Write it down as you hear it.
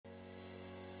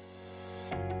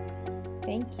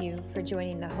Thank you for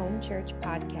joining the Home Church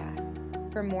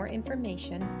podcast. For more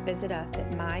information, visit us at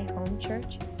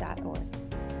myhomechurch.org.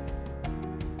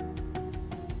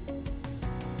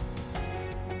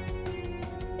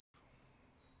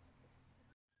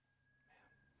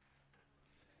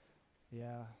 Yeah,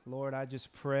 Lord, I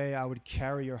just pray I would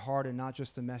carry your heart and not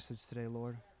just the message today,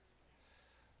 Lord.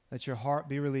 Let your heart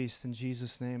be released in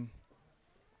Jesus' name.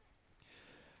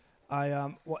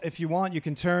 Well, if you want, you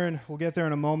can turn, we'll get there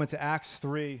in a moment, to Acts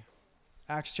 3,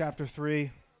 Acts chapter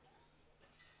 3.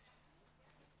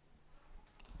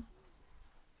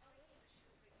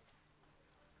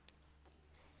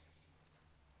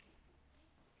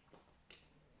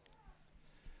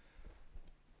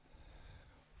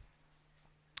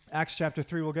 Acts chapter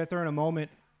 3, we'll get there in a moment.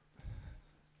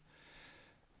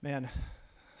 Man,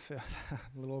 I feel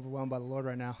a little overwhelmed by the Lord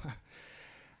right now.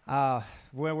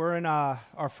 We're in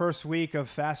our first week of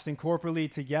fasting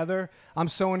corporately together. I'm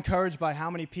so encouraged by how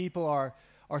many people are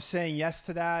saying yes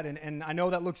to that, and I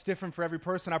know that looks different for every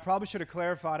person. I probably should have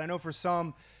clarified. I know for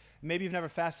some, maybe you've never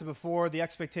fasted before, the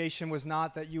expectation was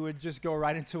not that you would just go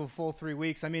right into a full 3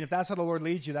 weeks. I mean, if that's how the Lord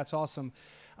leads you, that's awesome.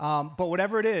 But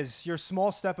whatever it is, your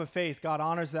small step of faith, God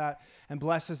honors that and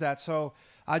blesses that. So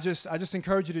I just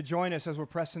encourage you to join us as we're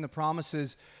pressing the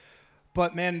promises.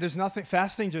 But man, there's nothing,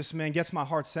 fasting just, man, gets my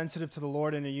heart sensitive to the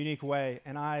Lord in a unique way.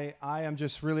 And I am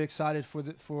just really excited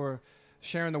for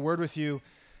sharing the word with you.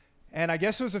 And I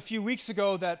guess it was a few weeks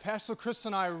ago that Pastor Chris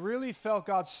and I really felt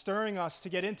God stirring us to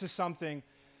get into something.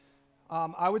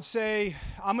 I would say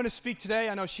I'm going to speak today.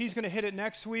 I know she's going to hit it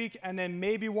next week and then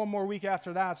maybe one more week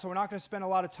after that. So we're not going to spend a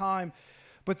lot of time.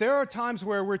 But there are times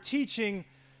where we're teaching.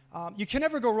 You can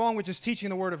never go wrong with just teaching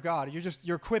the Word of God.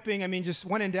 You're equipping. I mean, just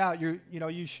when in doubt, you're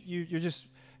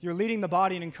leading the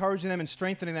body and encouraging them and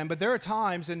strengthening them. But there are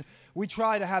times, and we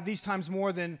try to have these times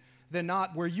more than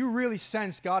not, where you really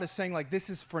sense God is saying, like, this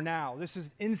is for now. This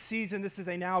is in season. This is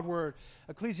a now word.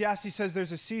 Ecclesiastes says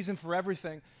there's a season for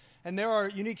everything. And there are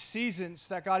unique seasons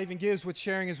that God even gives with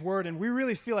sharing His Word. And we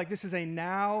really feel like this is a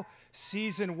now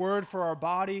season word for our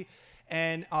body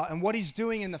and what He's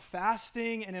doing in the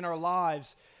fasting and in our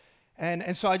lives.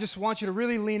 And so I just want you to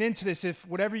really lean into this, if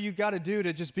whatever you got to do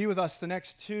to just be with us the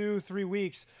next 2-3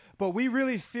 weeks. But we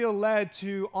really feel led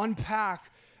to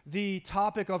unpack the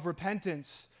topic of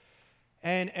repentance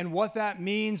and what that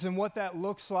means and what that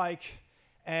looks like.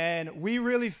 And we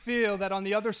really feel that on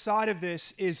the other side of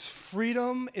this is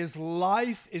freedom, is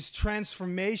life, is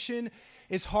transformation,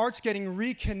 is hearts getting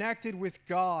reconnected with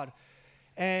God.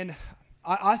 And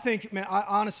I think, man,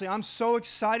 honestly, I'm so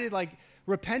excited. Like,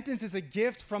 repentance is a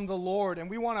gift from the Lord, and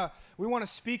we want to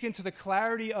speak into the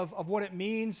clarity of what it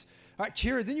means. All right,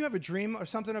 Kira, didn't you have a dream or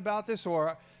something about this?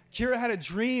 Or Kira had a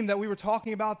dream that we were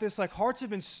talking about this. Like, hearts have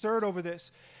been stirred over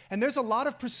this. And there's a lot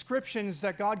of prescriptions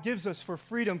that God gives us for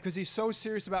freedom because He's so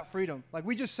serious about freedom. Like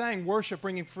we just sang worship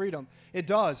bringing freedom. It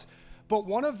does. But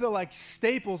one of the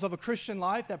staples of a Christian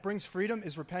life that brings freedom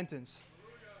is repentance.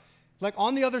 Like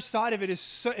on the other side of it is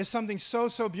something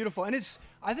so beautiful. And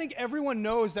I think everyone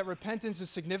knows that repentance is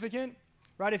significant,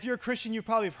 right? If you're a Christian, you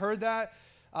probably have heard that.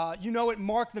 It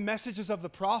marked the messages of the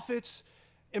prophets.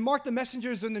 It marked the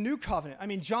messengers in the new covenant. I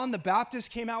mean, John the Baptist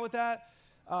came out with that.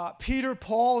 Peter,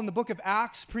 Paul in the book of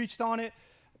Acts preached on it.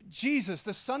 Jesus,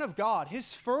 the Son of God,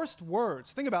 his first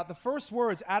words, think about it, the first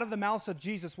words out of the mouth of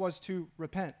Jesus was to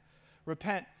repent.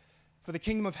 Repent, for the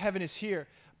kingdom of heaven is here.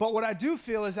 But what I do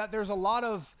feel is that there's a lot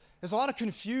of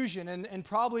confusion and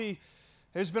probably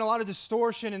there's been a lot of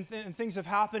distortion and things have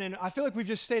happened. And I feel like we've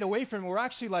just stayed away from it. We're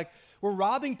actually we're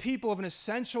robbing people of an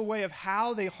essential way of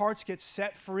how their hearts get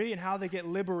set free and how they get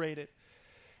liberated.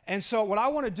 And so what I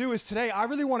want to do is today, I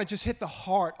really want to just hit the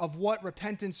heart of what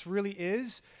repentance really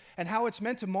is and how it's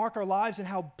meant to mark our lives and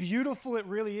how beautiful it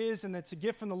really is, and it's a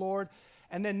gift from the Lord.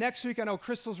 And then next week, I know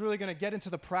Crystal's really going to get into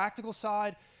the practical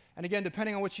side. And again,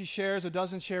 depending on what she shares or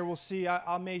doesn't share, we'll see.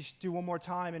 I may do one more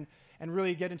time and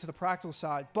really get into the practical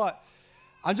side. But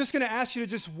I'm just going to ask you to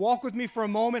just walk with me for a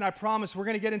moment. I promise we're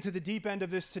going to get into the deep end of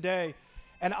this today.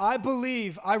 And I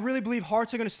really believe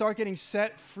hearts are going to start getting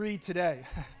set free today.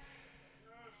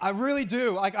 I really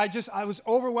do. I was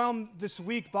overwhelmed this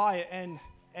week by it,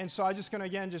 and so I'm just going to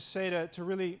again just say to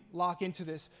really lock into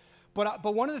this. But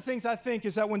one of the things I think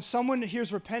is that when someone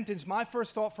hears repentance, my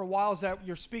first thought for a while is that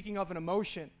you're speaking of an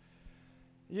emotion.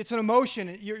 It's an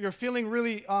emotion. You're feeling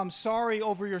really sorry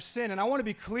over your sin, and I want to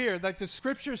be clear that the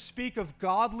scriptures speak of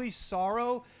godly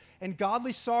sorrow, and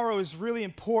godly sorrow is really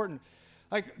important.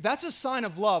 Like that's a sign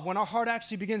of love when our heart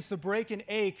actually begins to break and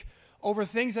ache over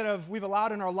things that we've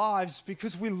allowed in our lives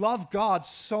because we love God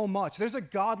so much. There's a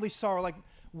godly sorrow. Like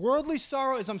Worldly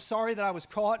sorrow is I'm sorry that I was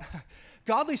caught.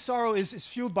 Godly sorrow is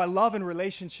fueled by love and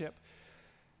relationship.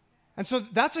 And so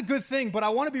that's a good thing, but I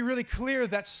want to be really clear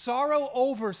that sorrow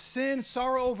over sin,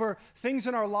 sorrow over things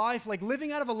in our life, like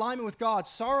living out of alignment with God,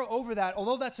 sorrow over that,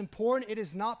 although that's important, it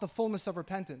is not the fullness of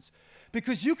repentance.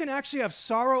 Because you can actually have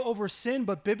sorrow over sin,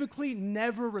 but biblically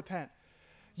never repent.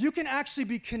 You can actually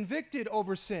be convicted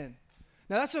over sin.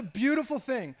 Now that's a beautiful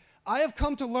thing. I have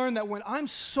come to learn that when I'm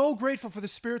so grateful for the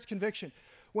Spirit's conviction,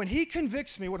 when He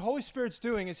convicts me, what Holy Spirit's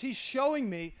doing is He's showing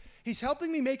me, He's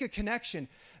helping me make a connection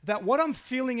that what I'm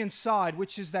feeling inside,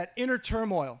 which is that inner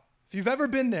turmoil. If you've ever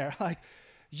been there, like,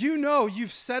 you know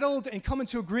you've settled and come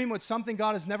into agreement with something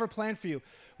God has never planned for you.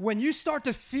 When you start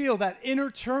to feel that inner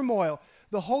turmoil,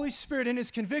 the Holy Spirit in His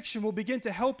conviction will begin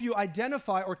to help you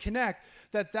identify or connect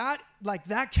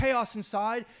that chaos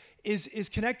inside is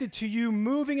connected to you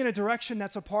moving in a direction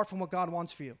that's apart from what God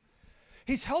wants for you.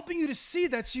 He's helping you to see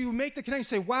that, so you make the connection,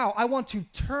 say, wow, I want to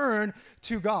turn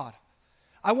to God.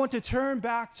 I want to turn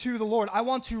back to the Lord. I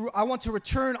want to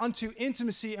return unto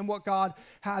intimacy and what God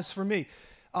has for me.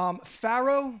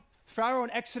 Pharaoh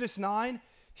in Exodus 9,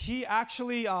 he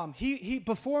actually,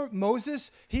 before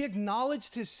Moses, he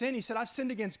acknowledged his sin. He said, I've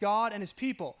sinned against God and His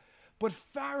people. But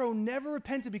Pharaoh never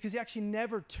repented because he actually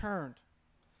never turned.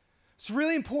 It's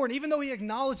really important, even though he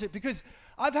acknowledged it, because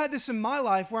I've had this in my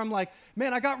life where I'm like,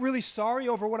 man, I got really sorry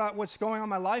over what's going on in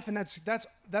my life, and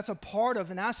that's a part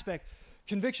of an aspect.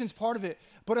 Conviction's part of it.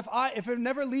 But if it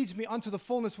never leads me unto the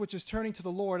fullness, which is turning to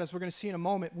the Lord, as we're going to see in a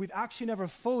moment, we've actually never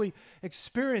fully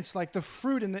experienced like the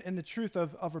fruit and the truth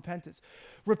of repentance.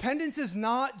 Repentance is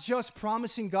not just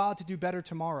promising God to do better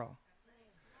tomorrow.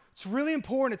 It's really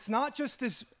important. It's not just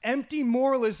this empty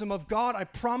moralism of God, I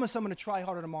promise I'm going to try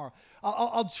harder tomorrow.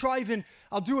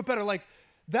 I'll do it better. Like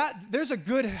that, there's a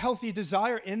good, healthy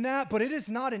desire in that, but it is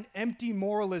not an empty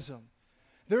moralism.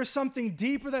 There's something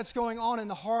deeper that's going on in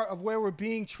the heart of where we're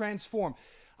being transformed.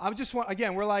 I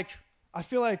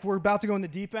feel like we're about to go in the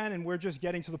deep end and we're just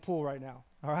getting to the pool right now,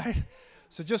 all right?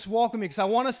 So just walk with me because I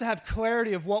want us to have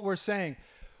clarity of what we're saying.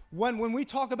 When we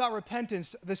talk about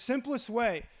repentance, the simplest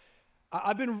way,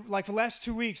 I've been, like the last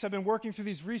 2 weeks, I've been working through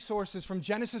these resources from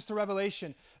Genesis to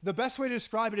Revelation. The best way to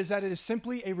describe it is that it is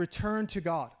simply a return to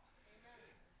God.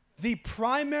 The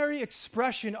primary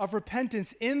expression of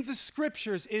repentance in the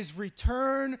scriptures is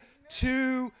return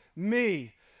to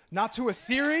me. Not to a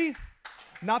theory,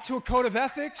 not to a code of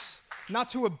ethics, not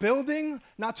to a building,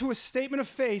 not to a statement of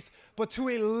faith, but to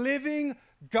a living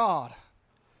God.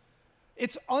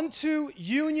 It's unto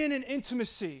union and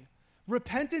intimacy.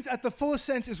 Repentance at the fullest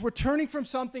sense is returning from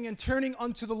something and turning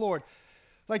unto the Lord.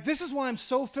 Like, this is why I'm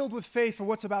so filled with faith for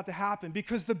what's about to happen,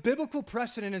 because the biblical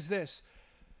precedent is this.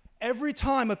 Every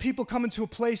time a people come into a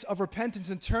place of repentance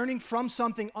and turning from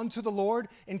something unto the Lord,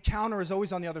 encounter is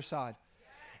always on the other side.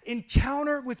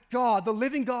 Encounter with God, the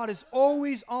living God, is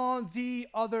always on the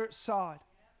other side.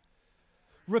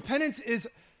 Repentance is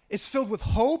filled with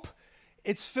hope.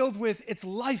 It's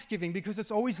life-giving because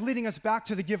it's always leading us back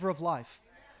to the giver of life.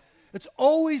 It's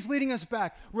always leading us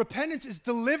back. Repentance is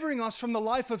delivering us from the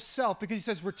life of self because He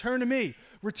says, return to me,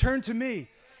 return to me.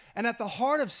 And at the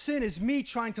heart of sin is me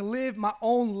trying to live my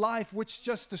own life, which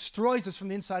just destroys us from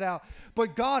the inside out.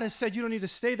 But God has said you don't need to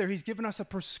stay there. He's given us a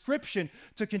prescription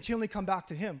to continually come back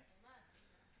to Him.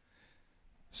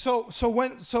 So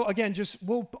again,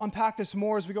 we'll unpack this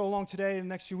more as we go along today in the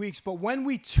next few weeks. But when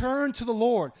we turn to the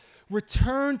Lord,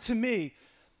 return to me,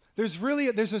 there's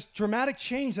this dramatic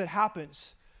change that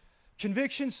happens.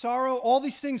 Conviction, sorrow, all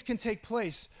these things can take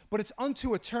place, but it's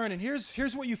unto a turn. And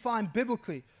here's what you find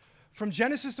biblically. From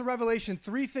Genesis to Revelation,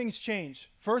 3 things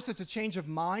change. First, it's a change of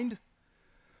mind.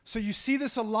 So you see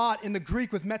this a lot in the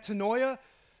Greek with metanoia.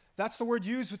 That's the word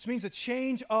used, which means a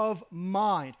change of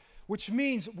mind, which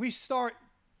means we start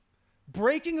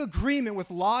breaking agreement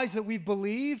with lies that we've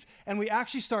believed, and we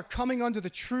actually start coming under the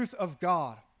truth of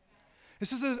God.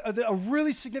 This is a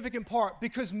really significant part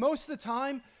because most of the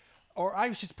time, or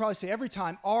I should probably say every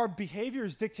time, our behavior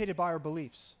is dictated by our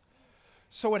beliefs.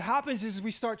 So what happens is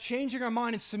we start changing our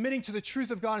mind and submitting to the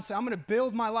truth of God and say, I'm going to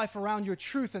build my life around your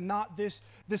truth and not this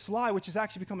lie, which has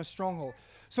actually become a stronghold.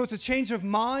 So it's a change of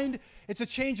mind. It's a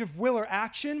change of will or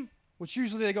action, which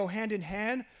usually they go hand in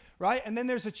hand, right? And then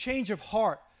there's a change of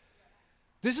heart.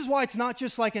 This is why it's not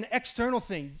just like an external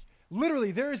thing.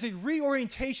 Literally, there is a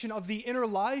reorientation of the inner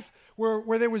life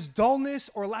where there was dullness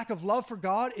or lack of love for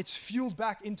God. It's fueled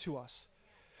back into us.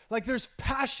 Like there's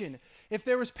passion. If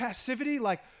there was passivity,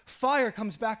 like fire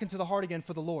comes back into the heart again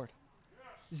for the Lord.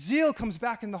 Zeal comes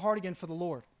back in the heart again for the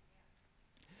Lord.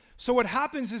 So what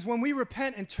happens is when we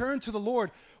repent and turn to the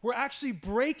Lord, we're actually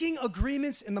breaking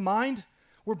agreements in the mind.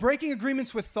 We're breaking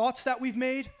agreements with thoughts that we've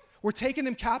made. We're taking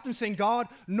them captive, saying, God,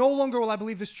 no longer will I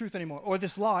believe this truth anymore, or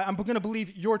this lie. I'm going to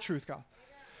believe your truth, God.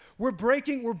 We're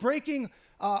breaking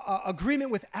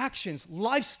agreement with actions,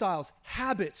 lifestyles,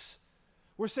 habits.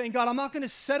 We're saying, God, I'm not going to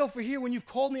settle for here when you've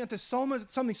called me unto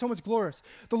something so much glorious.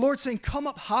 The Lord's saying, come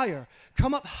up higher,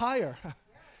 come up higher.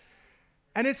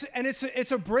 And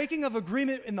it's a breaking of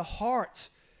agreement in the heart,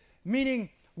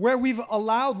 meaning where we've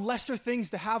allowed lesser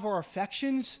things to have our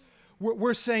affections,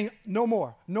 we're saying, no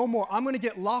more. I'm going to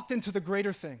get locked into the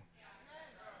greater thing.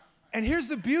 And here's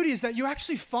the beauty is that you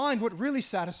actually find what really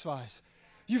satisfies.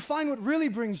 You find what really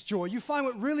brings joy. You find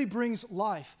what really brings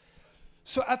life.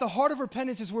 So at the heart of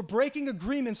repentance is we're breaking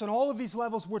agreements on all of these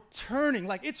levels. We're turning,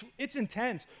 like it's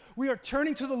intense. We are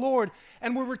turning to the Lord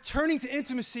and we're returning to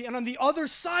intimacy. And on the other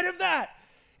side of that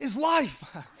is life,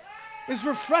 is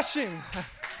refreshing.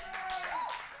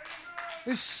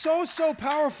 It's so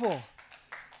powerful.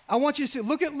 I want you to see,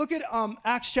 look at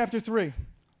Acts chapter 3.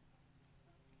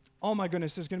 Oh my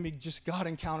goodness, there's going to be just God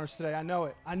encounters today. I know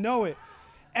it.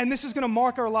 And this is going to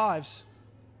mark our lives.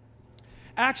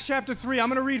 Acts chapter 3, I'm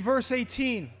going to read verse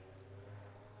 18.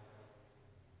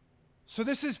 So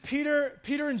this is Peter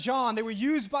and John. They were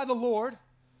used by the Lord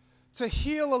to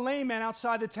heal a lame man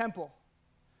outside the temple.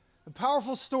 A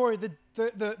powerful story.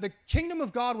 The kingdom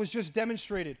of God was just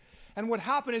demonstrated. And what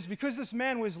happened is because this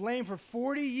man was lame for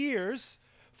 40 years,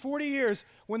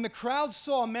 when the crowd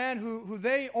saw a man who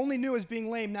they only knew as being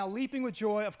lame, now leaping with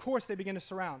joy, of course they begin to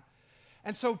surround.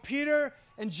 And so Peter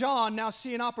and John now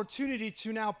see an opportunity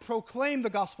to now proclaim the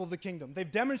gospel of the kingdom.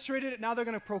 They've demonstrated it, now they're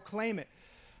going to proclaim it.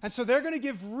 And so they're going to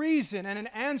give reason and an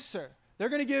answer. They're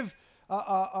going to give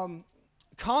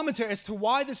commentary as to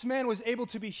why this man was able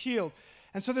to be healed.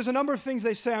 And so there's a number of things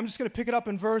they say. I'm just going to pick it up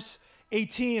in verse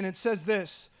 18. It says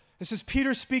this. This is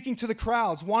Peter speaking to the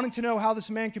crowds, wanting to know how this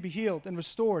man could be healed and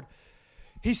restored.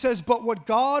 He says, but what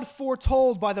God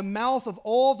foretold by the mouth of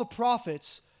all the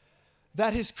prophets,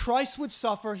 that his Christ would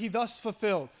suffer, he thus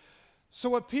fulfilled. So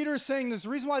what Peter is saying is the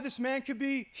reason why this man could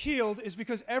be healed is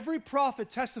because every prophet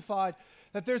testified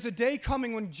that there's a day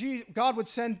coming when God would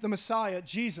send the Messiah,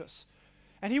 Jesus.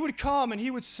 And he would come and he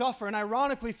would suffer. And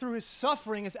ironically, through his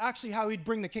suffering is actually how he'd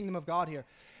bring the kingdom of God here.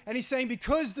 And he's saying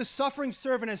because the suffering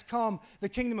servant has come, the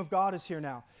kingdom of God is here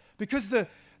now. Because the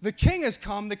king has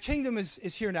come, the kingdom is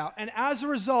here now. And as a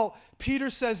result,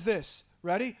 Peter says this,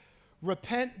 ready?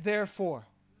 Repent therefore.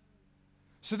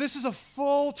 So this is a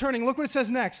full turning. Look what it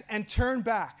says next. And turn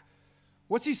back.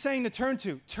 What's he saying to turn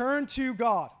to? Turn to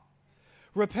God.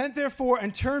 Repent therefore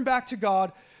and turn back to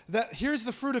God. Here's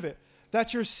the fruit of it.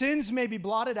 That your sins may be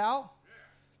blotted out.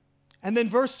 And then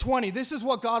verse 20. This is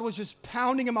what God was just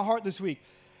pounding in my heart this week.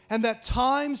 And that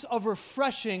times of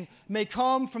refreshing may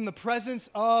come from the presence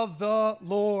of the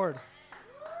Lord.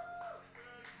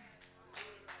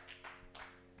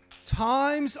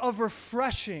 Times of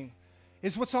refreshing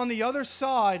is what's on the other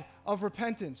side of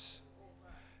repentance.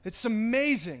 It's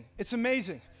amazing. It's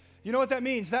amazing. You know what that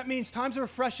means? That means times of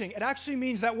refreshing. It actually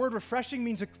means, that word refreshing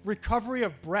means a recovery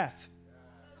of breath.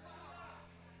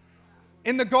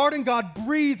 In the garden, God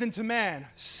breathed into man.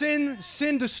 Sin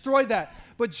destroyed that.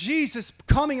 But Jesus,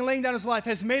 coming and laying down his life,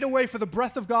 has made a way for the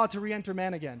breath of God to re-enter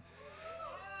man again.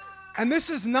 And this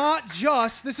is not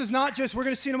just, we're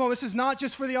going to see in a moment, this is not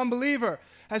just for the unbeliever.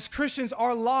 As Christians,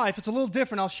 our life, it's a little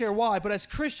different, I'll share why, but as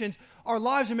Christians, our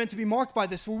lives are meant to be marked by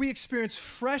this, where we experience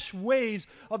fresh waves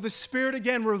of the Spirit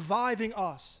again reviving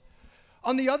us.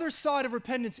 On the other side of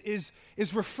repentance is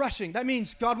refreshing. That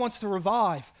means God wants to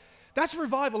revive. That's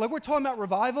revival. Like we're talking about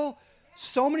revival,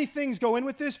 so many things go in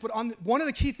with this, but one of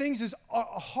the key things is our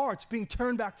hearts being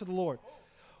turned back to the Lord.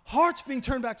 Hearts being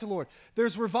turned back to the Lord.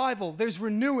 There's revival, there's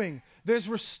renewing, there's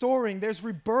restoring, there's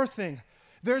rebirthing,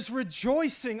 there's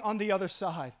rejoicing on the other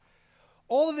side.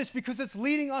 All of this because it's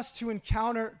leading us to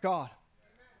encounter God.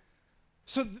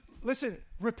 So listen,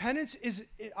 repentance is,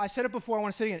 I said it before, I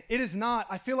want to say it again. It is not,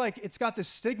 I feel like it's got this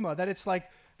stigma that it's like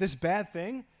this bad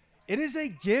thing. It is a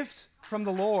gift from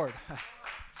the Lord.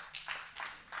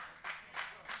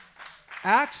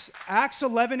 Acts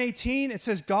 11:18, it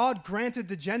says God granted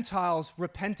the Gentiles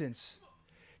repentance.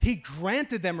 He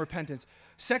granted them repentance.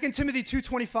 2 Timothy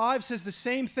 2:25 says the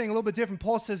same thing, a little bit different.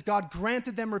 Paul says God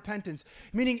granted them repentance,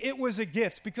 meaning it was a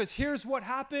gift. Because here's what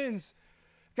happens.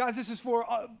 Guys, this is for,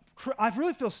 I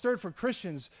really feel stirred for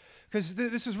Christians because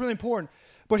this is really important.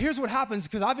 But here's what happens,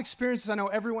 because I've experienced this, I know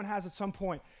everyone has at some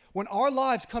point. When our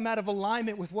lives come out of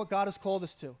alignment with what God has called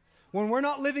us to, when we're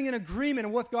not living in agreement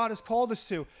with what God has called us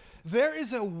to, there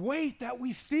is a weight that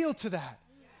we feel to that.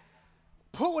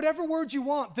 Put whatever word you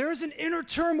want. There's an inner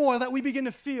turmoil that we begin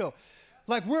to feel.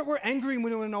 Like we're angry and we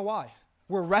don't know why.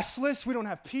 We're restless. We don't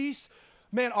have peace.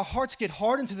 man, our hearts get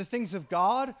hardened to the things of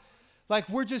God. Like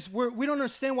we don't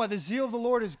understand why the zeal of the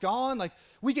Lord is gone. Like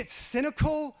we get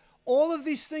cynical. All of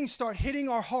these things start hitting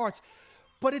our hearts.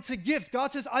 But it's a gift.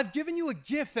 God says, I've given you a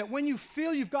gift that when you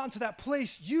feel you've gotten to that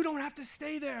place, you don't have to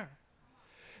stay there.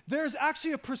 There's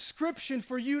actually a prescription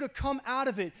for you to come out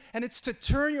of it, and it's to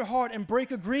turn your heart and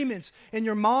break agreements in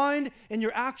your mind, in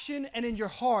your action, and in your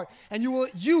heart, and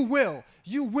you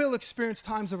will experience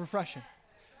times of refreshing.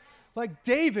 Like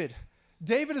David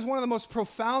is one of the most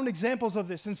profound examples of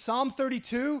this. In Psalm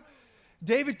 32,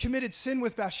 David committed sin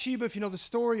with Bathsheba, if you know the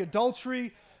story,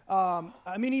 adultery.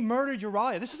 He murdered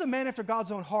Uriah. This is a man after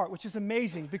God's own heart, which is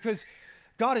amazing because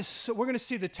we're going to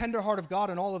see the tender heart of God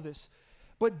in all of this.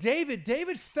 But David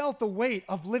felt the weight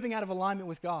of living out of alignment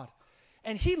with God.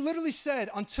 And he literally said,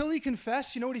 until he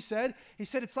confessed, you know what he said? He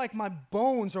said, it's like my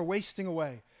bones are wasting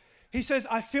away. He says,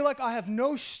 I feel like I have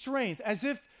no strength, as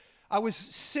if I was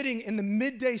sitting in the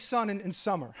midday sun in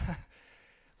summer.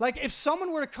 Like if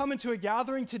someone were to come into a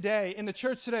gathering today, in the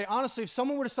church today, honestly, if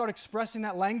someone were to start expressing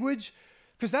that language,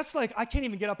 because that's like, I can't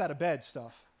even get up out of bed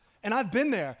stuff. And I've been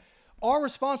there. Our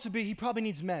response would be, he probably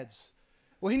needs meds.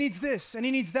 Well, he needs this, and he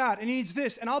needs that, and he needs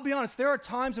this. And I'll be honest, there are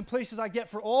times and places I get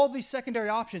for all these secondary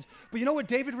options. But you know what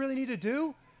David really needed to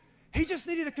do? He just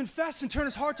needed to confess and turn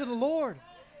his heart to the Lord.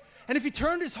 And if he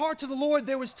turned his heart to the Lord,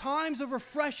 there was times of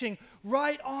refreshing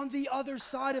right on the other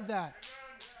side of that.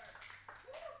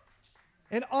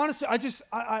 And honestly,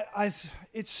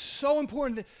 it's so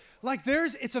important that, like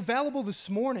it's available this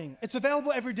morning. It's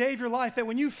available every day of your life that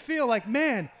when you feel like,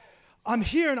 man, I'm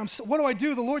here and what do I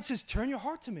do? The Lord says, turn your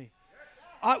heart to me.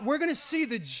 We're going to see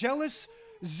the jealous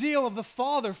zeal of the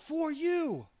Father for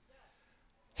you.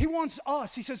 He wants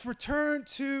us. He says, return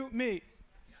to me.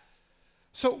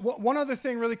 So one other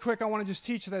thing really quick I want to just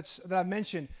teach that I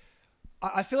mentioned.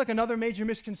 I feel like another major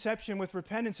misconception with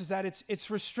repentance is that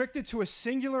it's restricted to a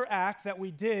singular act that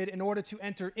we did in order to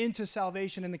enter into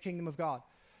salvation in the kingdom of God.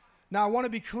 Now, I want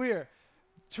to be clear.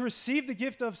 To receive the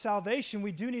gift of salvation,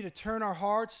 we do need to turn our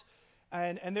hearts,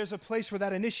 and there's a place where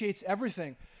that initiates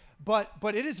everything. But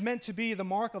it is meant to be the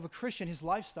mark of a Christian, his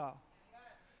lifestyle.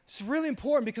 It's really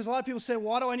important because a lot of people say,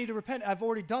 why do I need to repent? I've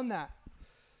already done that.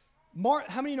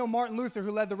 How many know Martin Luther,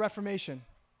 who led the Reformation?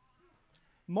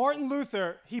 Martin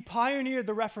Luther, he pioneered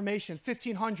the Reformation,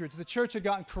 1500s. The church had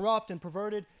gotten corrupt and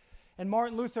perverted, and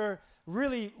Martin Luther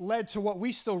really led to what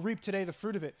we still reap today, the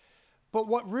fruit of it. But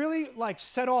what really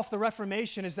set off the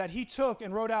Reformation is that he took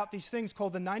and wrote out these things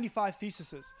called the 95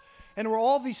 Theses. And were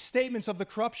all these statements of the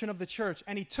corruption of the church.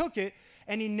 And he took it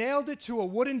and he nailed it to a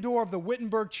wooden door of the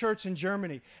Wittenberg Church in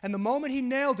Germany. And the moment he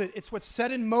nailed it, it's what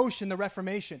set in motion the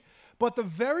Reformation. But the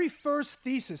very first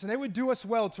thesis, and it would do us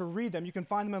well to read them. You can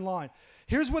find them online.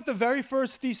 Here's what the very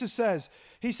first thesis says.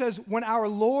 He says, when our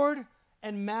Lord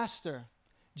and Master,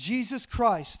 Jesus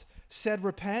Christ, said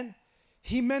repent,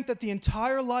 he meant that the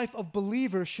entire life of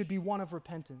believers should be one of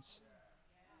repentance.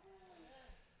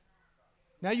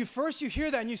 Now, you hear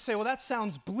that and you say, well, that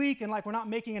sounds bleak and like we're not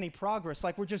making any progress,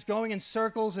 like we're just going in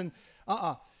circles and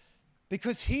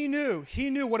Because he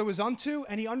knew what it was unto,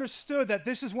 and he understood that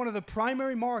this is one of the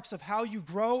primary marks of how you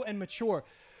grow and mature.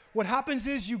 What happens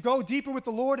is you go deeper with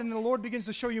the Lord, and then the Lord begins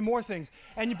to show you more things.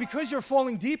 And because you're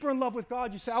falling deeper in love with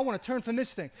God, you say, I want to turn from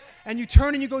this thing. And you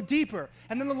turn and you go deeper.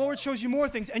 And then the Lord shows you more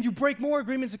things, and you break more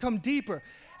agreements to come deeper.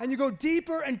 And you go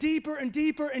deeper and deeper and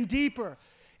deeper and deeper.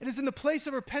 It is in the place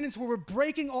of repentance where we're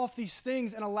breaking off these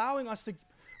things and allowing us to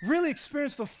really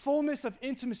experience the fullness of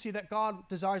intimacy that God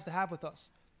desires to have with us.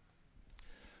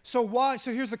 So why?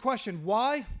 So here's the question.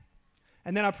 Why?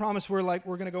 And then I promise we're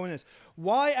going to go in this.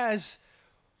 Why as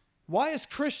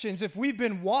Christians, if we've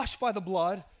been washed by the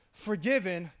blood,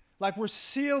 forgiven, like we're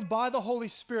sealed by the Holy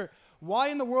Spirit, why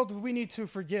in the world do we need to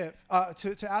forgive,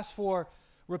 to ask for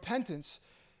repentance?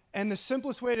 And the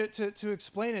simplest way to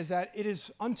explain is that it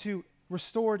is unto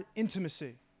restored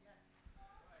intimacy.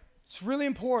 It's really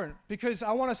important because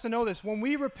I want us to know this. When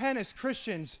we repent as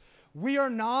Christians, we are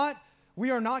not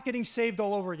getting saved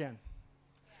all over again.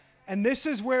 And this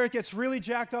is where it gets really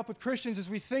jacked up with Christians, is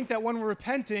we think that when we're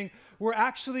repenting, we're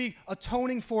actually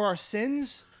atoning for our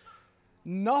sins.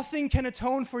 Nothing can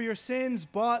atone for your sins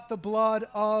but the blood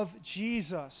of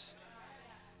Jesus.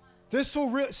 This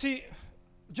will see,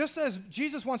 just as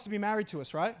Jesus wants to be married to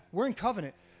us, right? We're in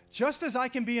covenant. Just as I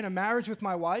can be in a marriage with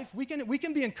my wife, we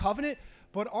can be in covenant,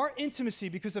 but our intimacy,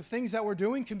 because of things that we're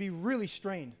doing, can be really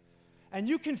strained. And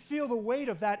you can feel the weight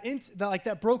of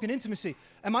that broken intimacy.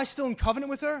 Am I still in covenant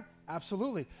with her?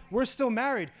 Absolutely. We're still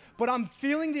married. But I'm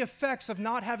feeling the effects of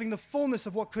not having the fullness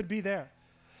of what could be there.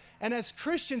 And as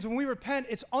Christians, when we repent,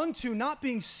 it's unto not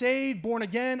being saved, born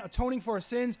again, atoning for our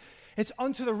sins. It's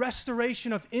unto the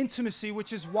restoration of intimacy,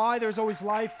 which is why there's always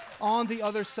life on the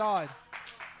other side.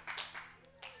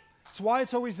 It's why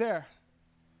it's always there.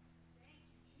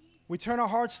 We turn our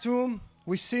hearts to him,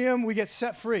 we see him, we get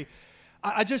set free.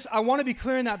 I want to be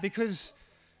clear in that, because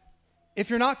if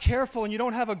you're not careful and you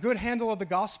don't have a good handle of the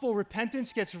gospel,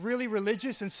 repentance gets really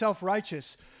religious and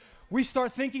self-righteous. We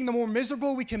start thinking the more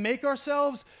miserable we can make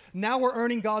ourselves, now we're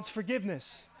earning God's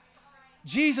forgiveness.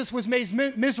 Jesus was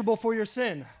made miserable for your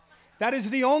sin. That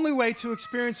is the only way to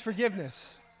experience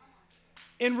forgiveness.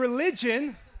 In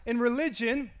religion,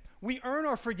 we earn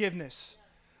our forgiveness.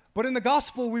 But in the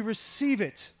gospel, we receive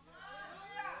it.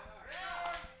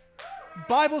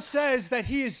 Bible says that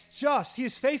he is just. He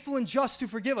is faithful and just to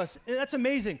forgive us. That's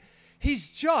amazing.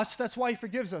 He's just. That's why he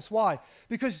forgives us. Why?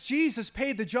 Because Jesus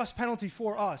paid the just penalty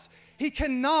for us. He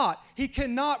cannot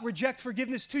reject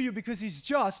forgiveness to you because he's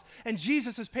just, and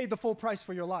Jesus has paid the full price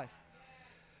for your life.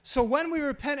 So when we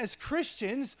repent as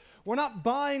Christians, we're not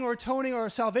buying or atoning our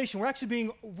salvation. We're actually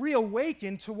being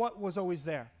reawakened to what was always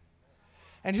there.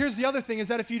 And here's the other thing, is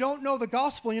that if you don't know the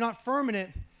gospel and you're not firm in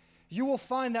it, you will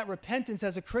find that repentance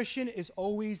as a Christian is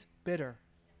always bitter.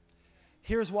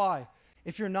 Here's why.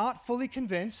 If you're not fully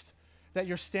convinced that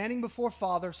you're standing before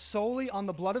Father solely on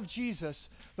the blood of Jesus,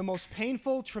 the most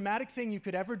painful, traumatic thing you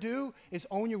could ever do is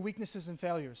own your weaknesses and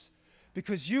failures,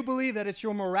 because you believe that it's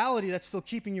your morality that's still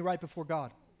keeping you right before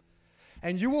God.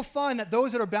 And you will find that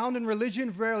those that are bound in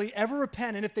religion rarely ever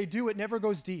repent, and if they do, it never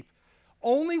goes deep.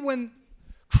 Only when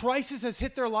crisis has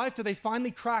hit their life do they finally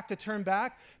crack to turn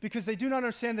back, because they do not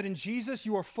understand that in Jesus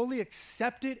you are fully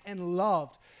accepted and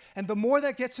loved. And the more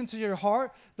that gets into your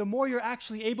heart, the more you're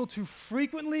actually able to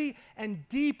frequently and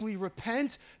deeply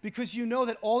repent, because you know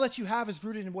that all that you have is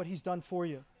rooted in what he's done for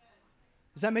you.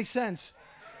 Does that make sense?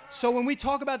 So when we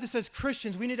talk about this as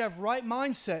Christians, we need to have right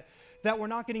mindset that we're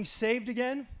not getting saved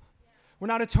again. We're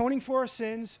not atoning for our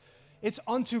sins. It's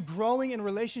unto growing in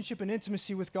relationship and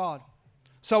intimacy with God.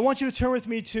 So I want you to turn with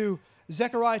me to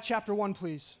Zechariah chapter 1,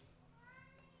 please.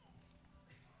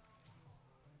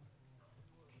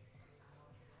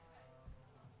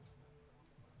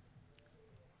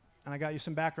 And I got you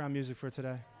some background music for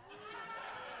today.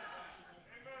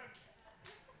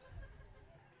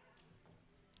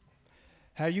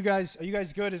 Hey, are you guys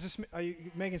good? Are you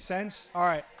making sense? All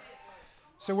right.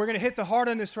 So we're going to hit the heart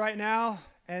on this right now,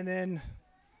 and then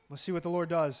we'll see what the Lord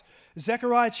does.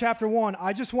 Zechariah chapter 1.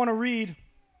 I just want to read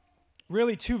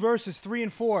really 2 verses, 3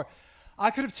 and 4.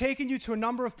 I could have taken you to a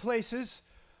number of places,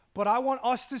 but I want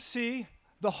us to see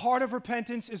the heart of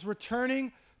repentance is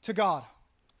returning to God.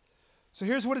 So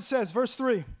here's what it says, verse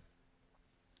 3.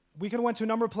 We could have went to a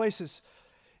number of places.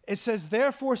 It says,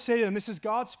 therefore say to them, this is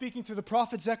God speaking through the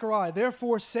prophet Zechariah,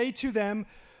 therefore say to them,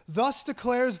 thus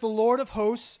declares the Lord of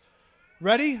hosts,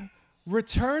 ready?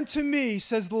 Return to me,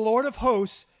 says the Lord of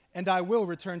hosts, and I will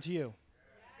return to you.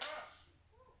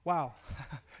 Wow.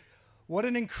 What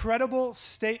an incredible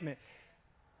statement.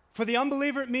 For the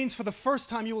unbeliever, it means for the first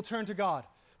time you will turn to God.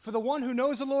 For the one who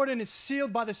knows the Lord and is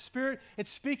sealed by the Spirit, it's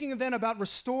speaking then about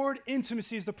restored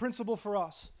intimacy is the principle for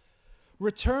us.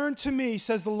 Return to me,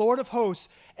 says the Lord of hosts,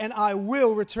 and I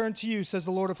will return to you, says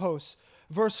the Lord of hosts.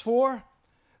 Verse 4,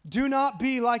 do not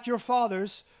be like your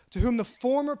fathers, to whom the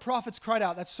former prophets cried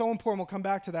out. That's so important. We'll come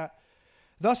back to that.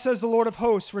 Thus says the Lord of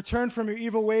hosts, return from your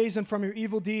evil ways and from your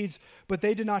evil deeds, but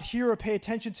they did not hear or pay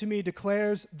attention to me,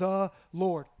 declares the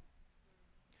Lord.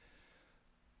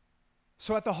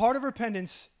 So at the heart of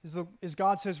repentance is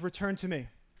God says, return to me.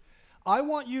 I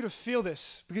want you to feel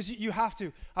this, because you have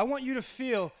to. I want you to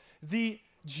feel the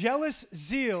jealous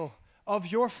zeal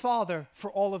of your Father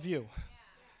for all of you.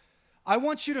 I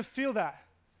want you to feel that.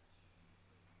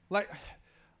 Like,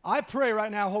 I pray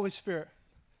right now, Holy Spirit,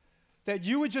 that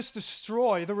you would just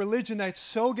destroy the religion that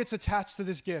so gets attached to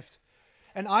this gift.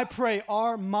 And I pray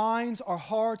our minds, our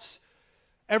hearts,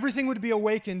 everything would be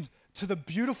awakened to the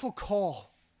beautiful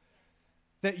call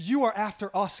that you are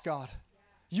after us, God.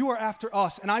 You are after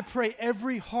us. And I pray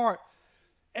every heart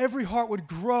would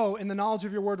grow in the knowledge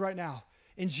of your word right now,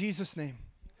 in Jesus' name.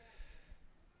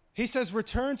 He says,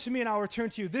 return to me and I'll return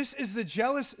to you. This is the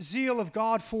jealous zeal of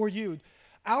God for you.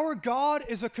 Our God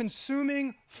is a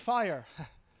consuming fire.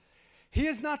 He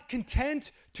is not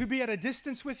content to be at a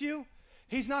distance with you.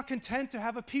 He's not content to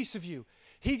have a piece of you.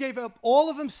 He gave up all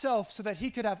of himself so that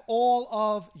he could have all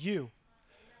of you.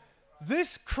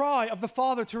 This cry of the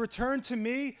Father to return to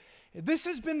me, this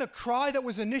has been the cry that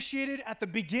was initiated at the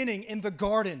beginning in the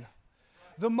garden.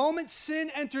 The moment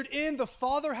sin entered in, the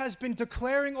Father has been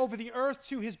declaring over the earth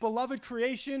to his beloved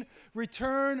creation,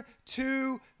 return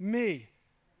to me.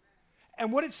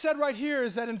 And what it said right here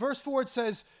is that in verse 4 it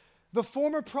says, the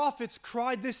former prophets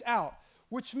cried this out.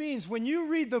 which means when you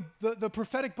read the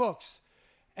prophetic books,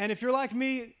 and if you're like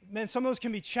me, man, some of those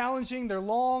can be challenging. They're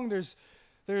long. There's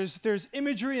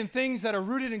imagery and things that are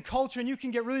rooted in culture, and you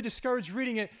can get really discouraged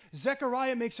reading it.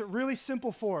 Zechariah makes it really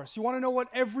simple for us. You want to know what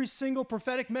every single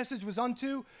prophetic message was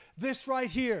unto? This right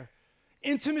here.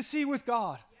 Intimacy with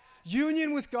God.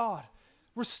 Union with God.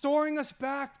 Restoring us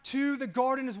back to the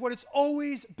garden is what it's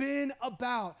always been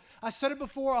about. I said it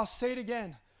before, I'll say it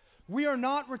again. We are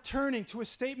not returning to a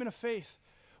statement of faith.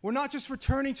 We're not just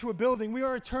returning to a building. We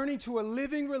are returning to a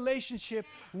living relationship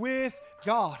with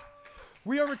God.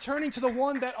 We are returning to the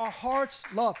one that our hearts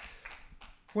love.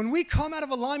 When we come out of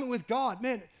alignment with God,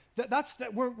 man,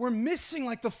 we're missing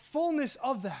like the fullness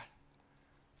of that.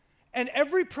 And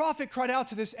every prophet cried out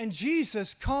to this, and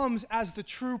Jesus comes as the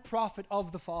true prophet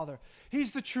of the Father.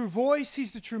 He's the true voice,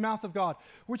 he's the true mouth of God,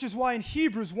 which is why in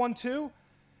Hebrews 1:2,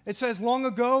 it says, long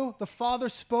ago, the Father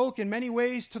spoke in many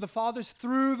ways to the fathers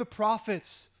through the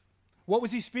prophets. What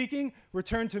was he speaking?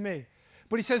 Return to me.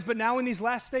 But he says, but now in these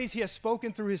last days, he has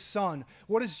spoken through his Son.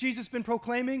 What has Jesus been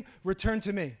proclaiming? Return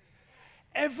to me.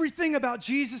 Everything about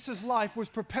Jesus' life was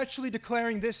perpetually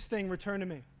declaring this thing, return to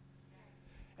me.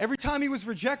 Every time he was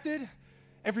rejected,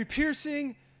 every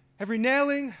piercing, every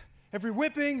nailing, every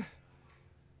whipping,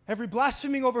 every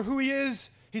blaspheming over who he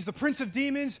is, he's the prince of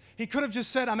demons. He could have just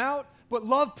said, I'm out, but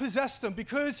love possessed him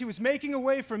because he was making a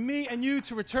way for me and you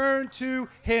to return to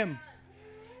him.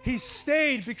 He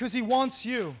stayed because he wants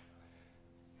you.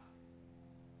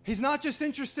 He's not just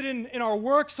interested in our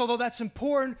works, although that's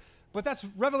important, but that's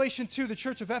Revelation 2, the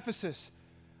church of Ephesus.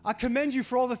 I commend you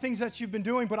for all the things that you've been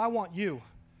doing, but I want you.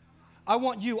 I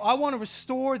want you. I want to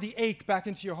restore the ache back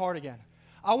into your heart again.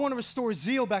 I want to restore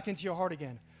zeal back into your heart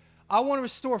again. I want to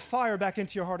restore fire back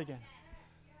into your heart again.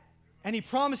 And he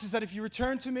promises that if you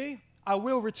return to me, I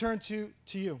will return to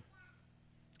you.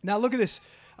 Now look at this.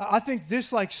 I think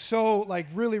this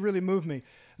really, really moved me.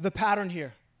 The pattern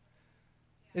here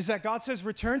is that God says,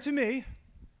 return to me,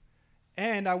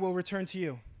 and I will return to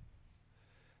you.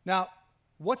 Now,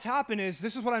 what's happened is,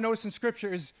 this is what I noticed in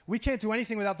Scripture, is we can't do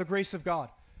anything without the grace of God.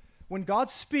 When God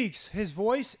speaks, his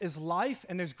voice is life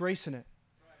and there's grace in it.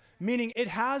 Meaning it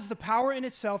has the power in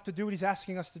itself to do what he's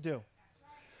asking us to do.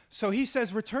 So he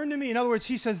says, return to me. In other words,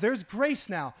 he says, there's grace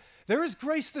now. There is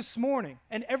grace this morning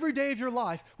and every day of your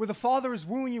life where the Father is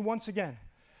wooing you once again.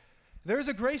 There's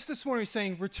a grace this morning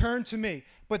saying, return to me.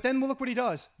 But then look what he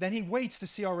does. Then he waits to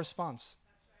see our response.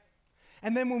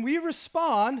 And then when we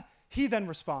respond, he then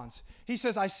responds. He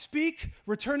says, I speak,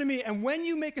 return to me, and when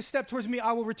you make a step towards me,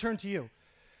 I will return to you.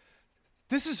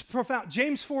 This is profound.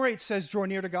 James 4:8 says, draw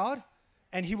near to God,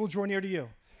 and he will draw near to you.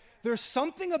 There's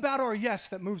something about our yes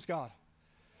that moves God.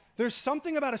 There's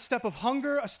something about a step of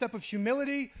hunger, a step of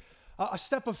humility, a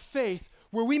step of faith,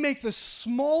 where we make the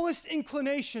smallest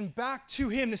inclination back to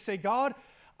him to say, God,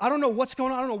 I don't know what's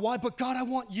going on, I don't know why, but God, I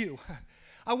want you.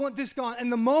 I want this gone.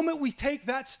 And the moment we take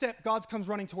that step, God comes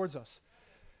running towards us.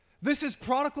 This is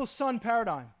prodigal son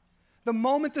paradigm. The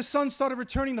moment the son started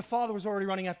returning, the father was already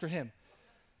running after him.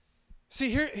 See,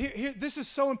 here, this is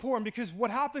so important because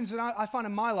what happens, and I find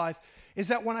in my life, is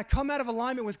that when I come out of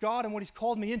alignment with God and what he's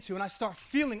called me into, and I start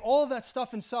feeling all of that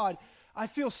stuff inside, I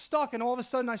feel stuck, and all of a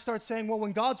sudden I start saying, well,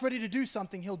 when God's ready to do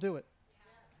something, he'll do it.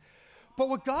 But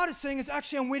what God is saying is,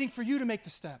 actually, I'm waiting for you to make the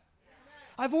step.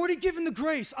 I've already given the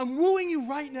grace. I'm wooing you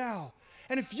right now.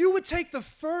 And if you would take the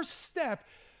first step,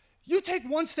 you take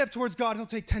one step towards God, he'll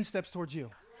take 10 steps towards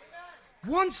you.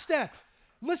 One step.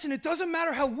 Listen, it doesn't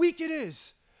matter how weak it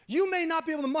is. You may not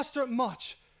be able to muster up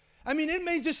much. I mean, it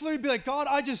may just literally be like, God,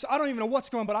 I don't even know what's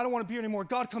going on, but I don't want to be here anymore.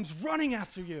 God comes running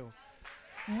after you.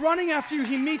 Running after you,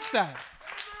 he meets that.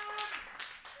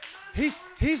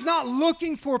 He's not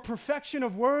looking for perfection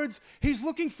of words. He's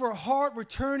looking for a heart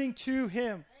returning to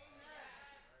him.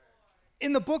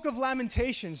 In the book of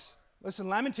Lamentations, listen,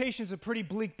 Lamentations is a pretty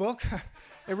bleak book.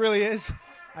 It really is.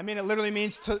 I mean, it literally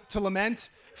means to lament.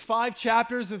 5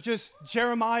 chapters of just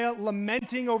Jeremiah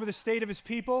lamenting over the state of his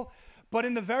people. But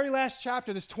in the very last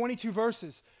chapter, there's 22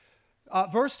 verses.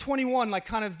 Verse 21, like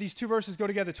kind of these two verses go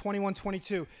together, 21,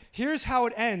 22. Here's how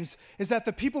it ends, is that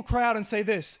the people cry out and say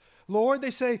this, Lord, they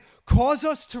say, cause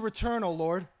us to return, O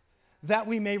Lord, that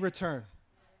we may return.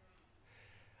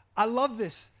 I love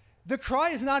this. The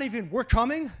cry is not even, we're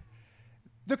coming.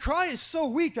 The cry is so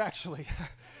weak, actually.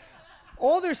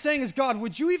 All they're saying is, God,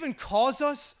 would you even cause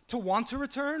us to want to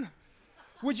return?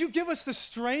 Would you give us the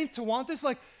strength to want this?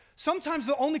 Like, sometimes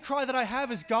the only cry that I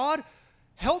have is, God,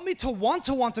 help me to want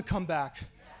to come back.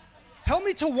 Help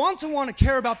me to want to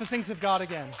care about the things of God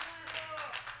again.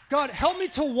 God, help me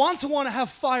to want to have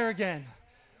fire again.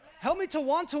 Help me to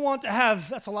want to have,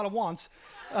 that's a lot of wants.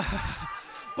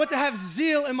 but to have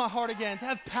zeal in my heart again, to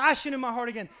have passion in my heart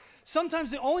again.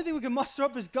 Sometimes the only thing we can muster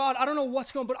up is, God, I don't know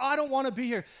what's going on, but I don't want to be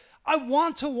here. I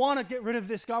want to get rid of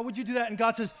this. God, would you do that? And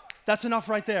God says, that's enough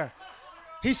right there.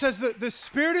 He says that the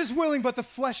spirit is willing, but the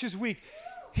flesh is weak.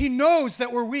 He knows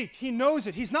that we're weak. He knows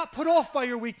it. He's not put off by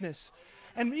your weakness.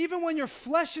 And even when your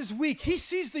flesh is weak, he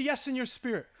sees the yes in your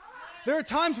spirit. There are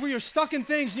times where you're stuck in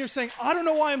things and you're saying, I don't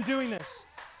know why I'm doing this.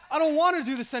 I don't want to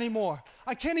do this anymore.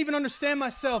 I can't even understand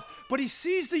myself. But he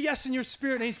sees the yes in your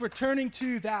spirit and he's returning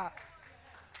to that.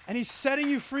 And he's setting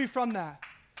you free from that.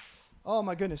 Oh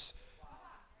my goodness.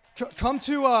 Come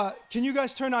to, can you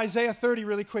guys turn to Isaiah 30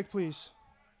 really quick, please?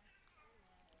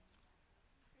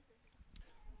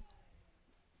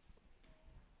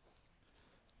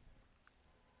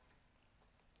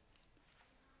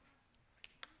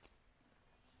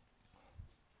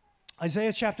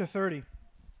 Isaiah chapter 30.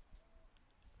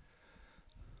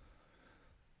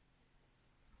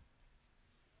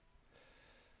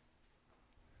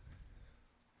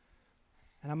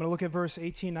 And I'm going to look at verse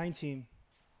 18, 19.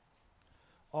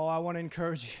 Oh, I want to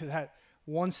encourage you that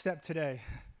one step today,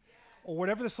 or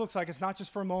whatever this looks like, it's not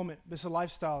just for a moment. This is a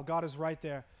lifestyle. God is right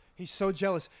there. He's so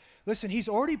jealous. Listen, he's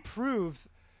already proved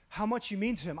how much you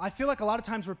mean to him. I feel like a lot of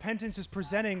times repentance is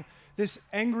presenting this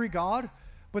angry God,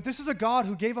 but this is a God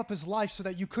who gave up his life so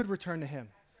that you could return to him.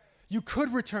 You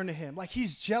could return to him. Like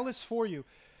he's jealous for you.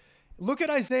 Look at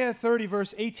Isaiah 30,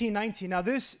 verse 18, 19. Now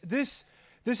this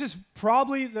is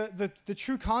probably the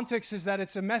true context is that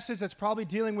it's a message that's probably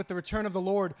dealing with the return of the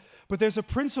Lord. But there's a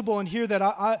principle in here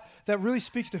that that really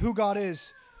speaks to who God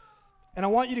is. And I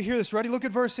want you to hear this. Ready? Look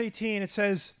at verse 18. It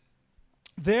says,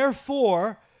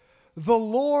 therefore, the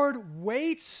Lord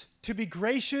waits to be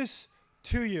gracious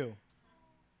to you.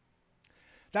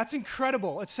 That's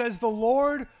incredible. It says the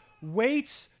Lord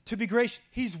waits to be gracious.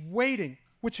 He's waiting,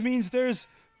 which means there's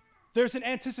an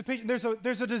anticipation.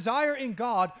 There's a desire in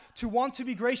God to want to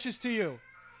be gracious to you.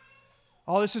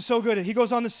 Oh, this is so good. He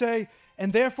goes on to say,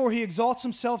 and therefore he exalts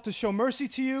himself to show mercy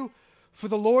to you, for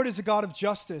the Lord is a God of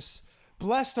justice.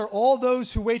 Blessed are all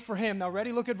those who wait for him. Now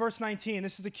ready? Look at verse 19.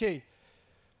 This is the key.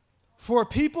 For a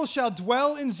people shall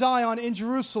dwell in Zion in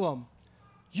Jerusalem.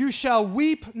 You shall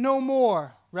weep no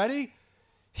more. Ready?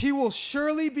 He will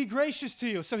surely be gracious to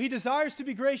you. So he desires to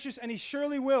be gracious and he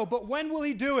surely will. But when will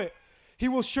he do it? He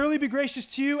will surely be gracious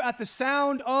to you at the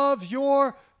sound of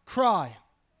your cry.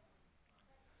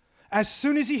 As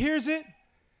soon as he hears it,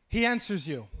 he answers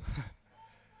you.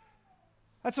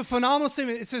 That's a phenomenal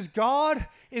statement. It says God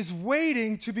is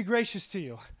waiting to be gracious to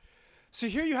you. So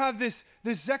here you have this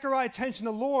Zechariah tension.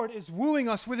 The Lord is wooing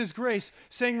us with his grace,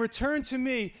 saying, return to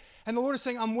me. And the Lord is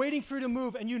saying, I'm waiting for you to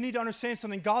move, and you need to understand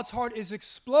something. God's heart is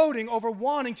exploding over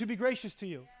wanting to be gracious to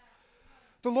you.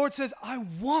 The Lord says, I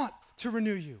want to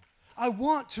renew you. I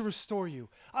want to restore you.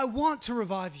 I want to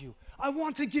revive you. I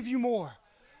want to give you more.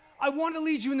 I want to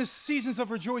lead you in the seasons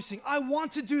of rejoicing. I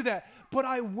want to do that, but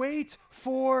I wait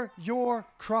for your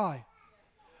cry.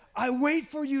 I wait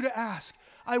for you to ask.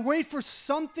 I wait for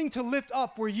something to lift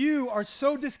up where you are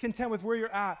so discontent with where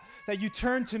you're at that you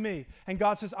turn to me. And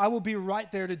God says, I will be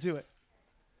right there to do it.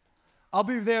 I'll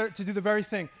be there to do the very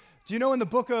thing. Do you know in the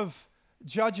book of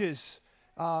Judges,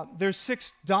 there's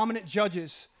 6 dominant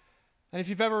judges. And if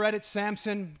you've ever read it,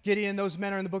 Samson, Gideon, those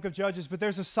men are in the book of Judges. But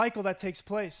there's a cycle that takes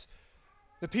place.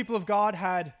 The people of God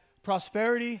had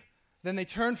prosperity, then they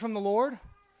turned from the Lord.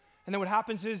 And then what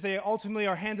happens is they ultimately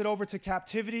are handed over to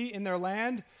captivity in their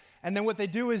land. And then what they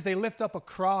do is they lift up a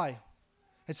cry.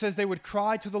 It says they would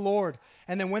cry to the Lord.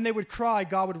 And then when they would cry,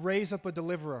 God would raise up a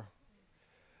deliverer.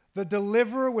 The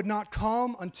deliverer would not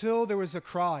come until there was a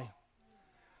cry.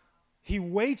 He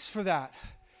waits for that.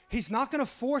 He's not going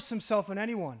to force himself on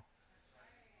anyone.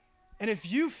 And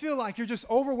if you feel like you're just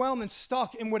overwhelmed and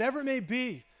stuck in whatever it may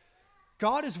be,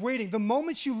 God is waiting. The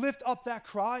moment you lift up that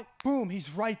cry, boom, he's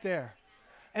right there.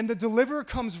 And the deliverer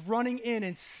comes running in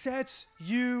and sets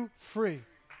you free.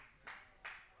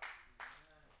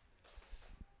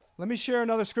 Let me share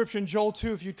another scripture in Joel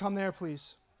 2, if you'd come there,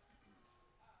 please.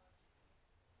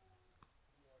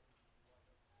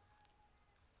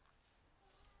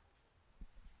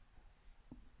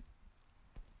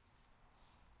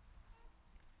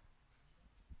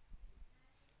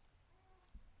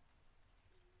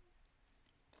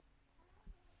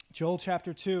 Joel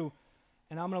chapter 2,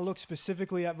 and I'm going to look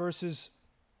specifically at verses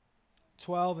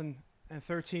 12 and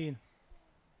 13.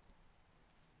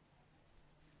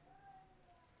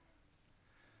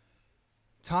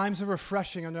 Times of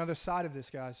refreshing on the other side of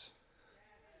this, guys.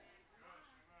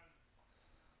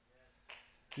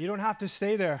 You don't have to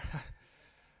stay there.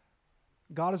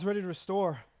 God is ready to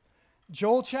restore.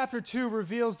 Joel chapter 2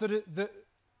 reveals that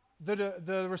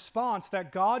the response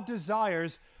that God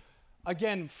desires.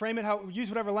 Again, frame it how, use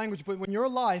whatever language, but when your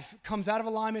life comes out of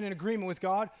alignment and agreement with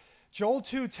God, Joel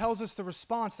 2 tells us the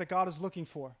response that God is looking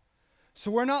for.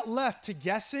 So we're not left to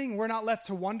guessing, we're not left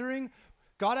to wondering.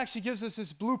 God actually gives us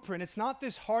this blueprint. It's not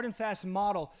this hard and fast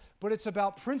model, but it's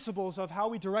about principles of how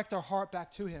we direct our heart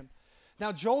back to him.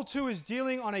 Now, Joel 2 is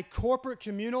dealing on a corporate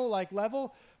communal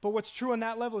level, but what's true on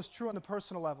that level is true on the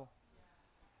personal level.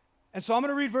 And so I'm going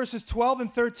to read verses 12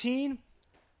 and 13,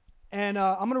 and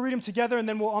I'm going to read them together, and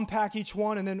then we'll unpack each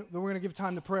one, and then we're going to give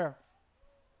time to prayer.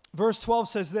 Verse 12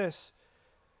 says this.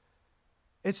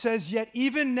 It says, "Yet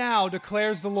even now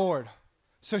declares the Lord."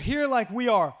 So here, like we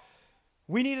are,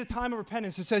 we need a time of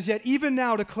repentance. It says, "Yet even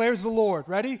now declares the Lord."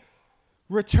 Ready?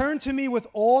 "Return to me with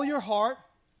all your heart,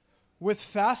 with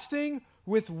fasting,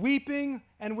 with weeping,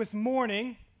 and with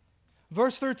mourning."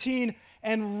 Verse 13,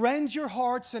 "And rend your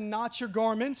hearts and not your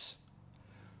garments.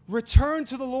 Return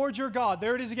to the Lord your God."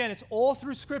 There it is again. It's all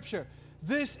through Scripture.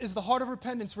 This is the heart of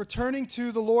repentance, returning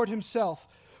to the Lord himself.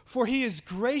 "For he is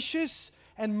gracious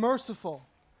and merciful,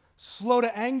 slow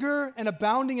to anger and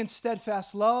abounding in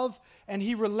steadfast love, and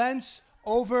he relents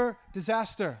over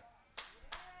disaster."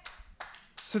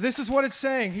 So this is what it's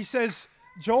saying. He says,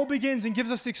 Joel begins and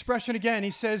gives us the expression again. He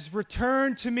says,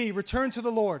 "Return to me, return to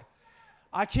the Lord."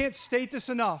 I can't state this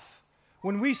enough.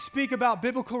 When we speak about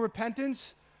biblical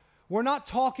repentance, we're not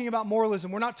talking about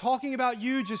moralism. We're not talking about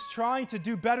you just trying to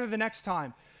do better the next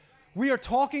time. We are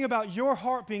talking about your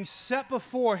heart being set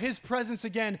before his presence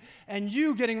again and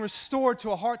you getting restored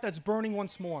to a heart that's burning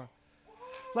once more.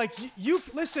 Like you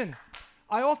listen,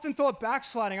 I often thought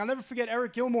backsliding, I'll never forget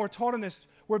Eric Gilmore taught on this,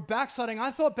 where backsliding,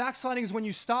 I thought backsliding is when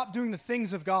you stop doing the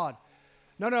things of God.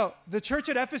 No. The church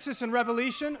at Ephesus in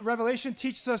Revelation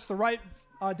teaches us the right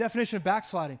definition of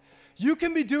backsliding. You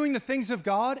can be doing the things of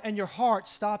God and your heart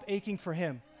stop aching for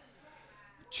him.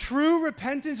 True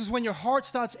repentance is when your heart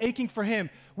starts aching for him.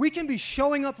 We can be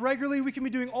showing up regularly. We can be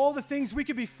doing all the things. We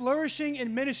could be flourishing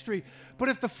in ministry. But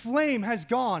if the flame has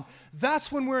gone, that's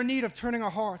when we're in need of turning our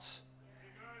hearts.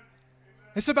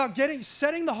 It's about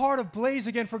setting the heart ablaze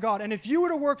again for God. And if you were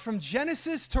to work from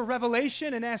Genesis to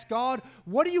Revelation and ask God,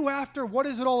 what are you after? What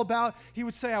is it all about? He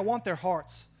would say, I want their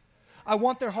hearts. I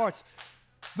want their hearts.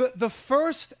 The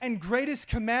first and greatest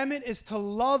commandment is to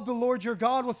love the Lord your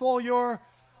God with all your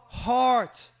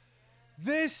heart.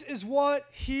 This is what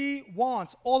he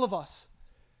wants, all of us.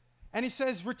 And he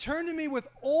says, return to me with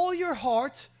all your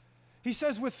heart. He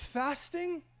says, with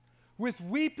fasting, with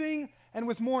weeping, and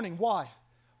with mourning. Why?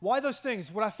 Why those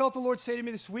things? What I felt the Lord say to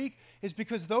me this week is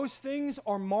because those things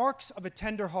are marks of a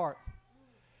tender heart.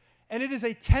 And it is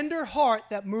a tender heart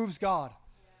that moves God.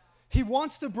 He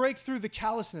wants to break through the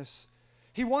callousness.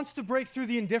 He wants to break through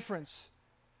the indifference.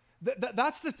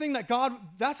 That's the thing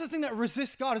that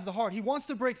resists God, is the heart. He wants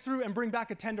to break through and bring back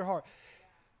a tender heart.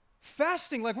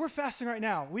 Fasting, like we're fasting right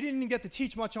now, we didn't even get to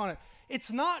teach much on it.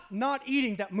 It's not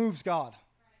eating that moves God.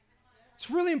 It's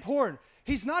really important.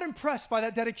 He's not impressed by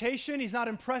that dedication. He's not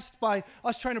impressed by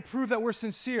us trying to prove that we're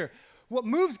sincere. What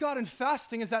moves God in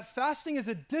fasting is that fasting is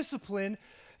a discipline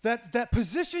that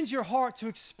positions your heart to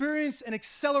experience an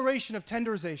acceleration of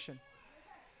tenderization.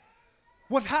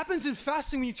 What happens in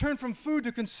fasting when you turn from food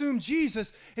to consume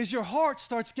Jesus is your heart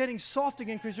starts getting soft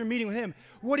again because you're meeting with him.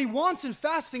 What he wants in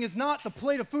fasting is not the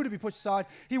plate of food to be pushed aside.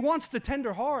 He wants the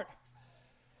tender heart.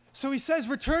 So he says,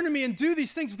 return to me and do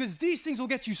these things because these things will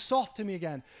get you soft to me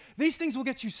again. These things will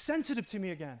get you sensitive to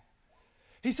me again.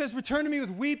 He says, return to me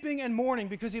with weeping and mourning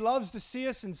because he loves to see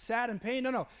us in sad and pain.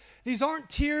 No. These aren't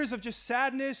tears of just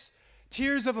sadness,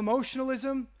 tears of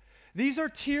emotionalism. These are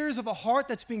tears of a heart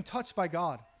that's being touched by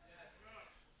God.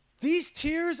 These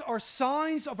tears are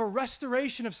signs of a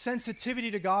restoration of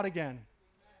sensitivity to God again.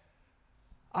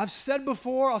 I've said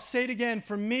before, I'll say it again,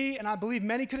 for me, and I believe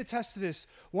many could attest to this,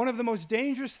 one of the most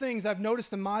dangerous things I've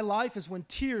noticed in my life is when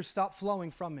tears stop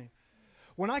flowing from me.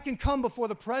 When I can come before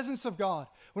the presence of God,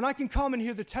 when I can come and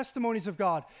hear the testimonies of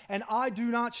God, and I do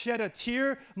not shed a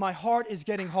tear, my heart is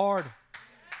getting hard.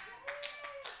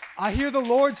 I hear the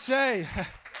Lord say,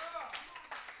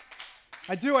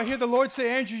 I hear the Lord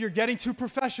say, Andrew, you're getting too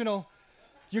professional.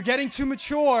 You're getting too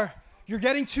mature. You're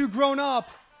getting too grown up.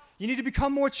 You need to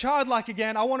become more childlike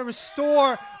again. I want to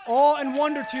restore awe and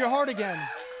wonder to your heart again.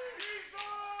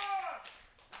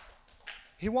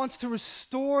 He wants to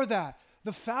restore that.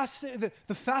 The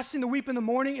fasting, the weep in the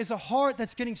morning is a heart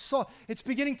that's getting soft. It's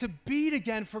beginning to beat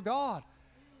again for God.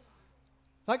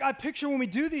 Like I picture when we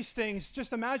do these things,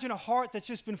 just imagine a heart that's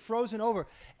just been frozen over.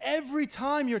 Every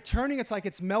time you're turning, it's like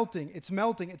it's melting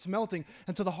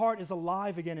until the heart is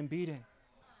alive again and beating.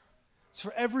 It's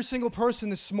for every single person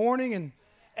this morning and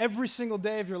every single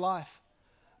day of your life.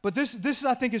 But this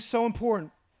I think is so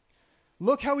important.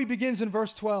 Look how he begins in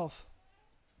verse 12.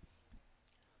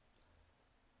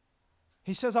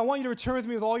 He says, I want you to return with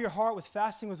me with all your heart, with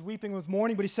fasting, with weeping, with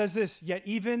mourning. But he says this, yet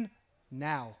even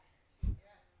now.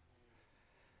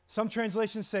 Some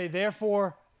translations say,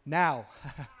 therefore, now.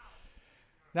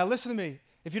 Now listen to me.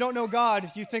 If you don't know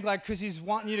God, you think like because he's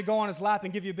wanting you to go on his lap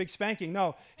and give you a big spanking.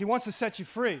 No, he wants to set you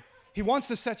free. He wants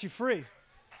to set you free.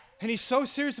 And he's so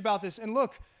serious about this. And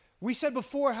look, we said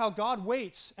before how God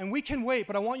waits, and we can wait,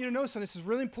 but I want you to know something. This is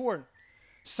really important.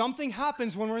 Something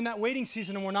happens when we're in that waiting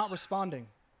season and we're not responding.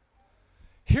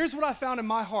 Here's what I found in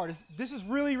my heart. This is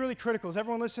really, really critical. Is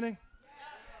everyone listening?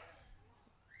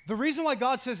 The reason why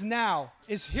God says now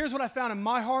is here's what I found in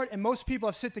my heart, and most people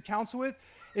I've sit to counsel with,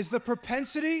 is the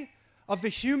propensity of the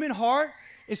human heart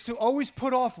is to always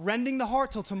put off rending the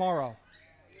heart till tomorrow.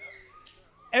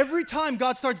 Every time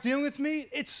God starts dealing with me,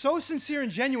 it's so sincere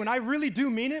and genuine. I really do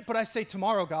mean it, but I say,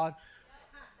 tomorrow, God.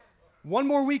 One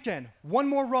more weekend, one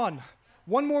more run,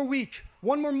 one more week,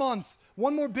 one more month,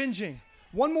 one more binging,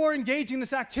 one more engaging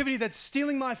this activity that's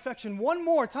stealing my affection. One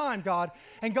more time, God.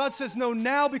 And God says, no,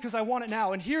 now because I want it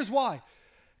now. And here's why.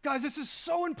 Guys, this is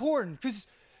so important because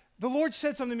the Lord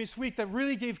said something to me this week that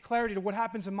really gave clarity to what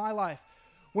happens in my life.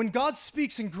 When God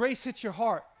speaks and grace hits your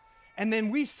heart, and then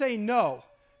we say no,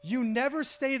 you never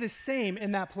stay the same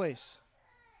in that place.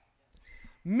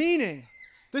 Meaning,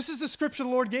 this is the scripture the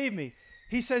Lord gave me.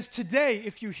 He says, today,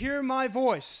 if you hear my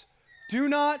voice, do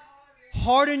not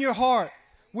harden your heart.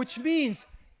 Which means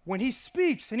when he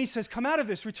speaks and he says, come out of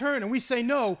this, return, and we say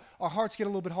no, our hearts get a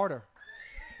little bit harder.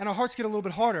 And our hearts get a little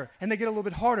bit harder, and they get a little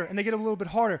bit harder, and they get a little bit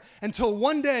harder, until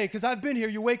one day, because I've been here,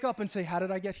 you wake up and say, how did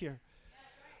I get here?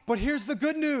 But here's the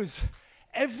good news.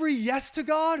 Every yes to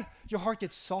God, your heart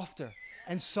gets softer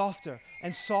and softer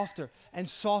and softer and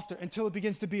softer until it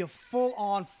begins to be a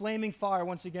full-on flaming fire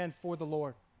once again for the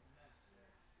Lord.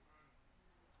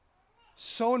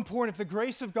 So important. If the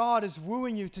grace of God is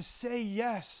wooing you to say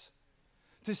yes,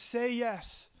 to say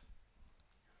yes.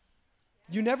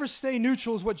 You never stay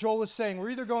neutral is what Joel is saying.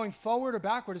 We're either going forward or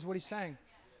backward is what he's saying.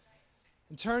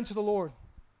 And turn to the Lord.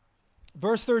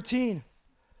 Verse 13.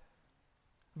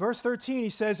 Verse 13, he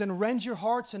says, and rend your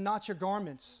hearts and not your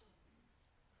garments.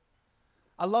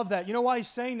 I love that. You know why he's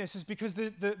saying this is because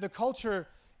the culture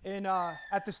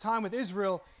at this time with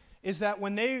Israel is that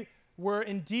when they were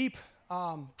in deep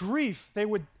grief, they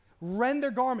would rend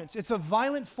their garments. It's a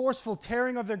violent, forceful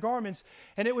tearing of their garments,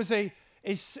 and it was a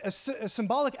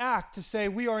symbolic act to say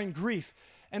we are in grief.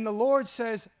 And the Lord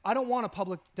says, I don't want a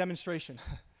public demonstration.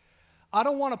 I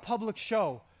don't want a public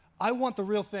show. I want the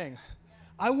real thing.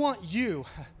 I want you.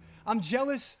 I'm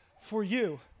jealous for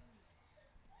you.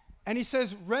 And he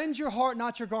says, rend your heart,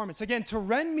 not your garments. Again, to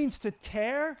rend means to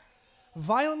tear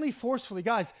violently, forcefully.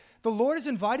 Guys, the Lord is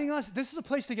inviting us. This is a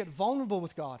place to get vulnerable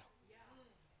with God.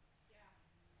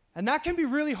 And that can be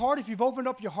really hard if you've opened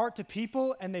up your heart to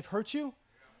people and they've hurt you.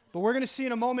 But we're going to see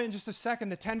in a moment, in just a second,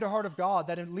 the tender heart of God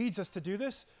that it leads us to do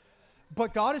this.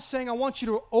 But God is saying, I want you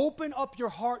to open up your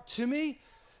heart to me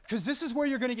because this is where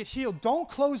you're going to get healed. Don't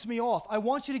close me off. I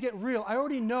want you to get real. I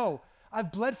already know.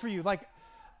 I've bled for you. Like,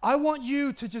 I want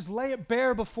you to just lay it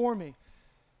bare before me.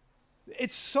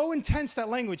 It's so intense, that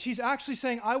language. He's actually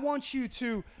saying, I want you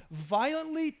to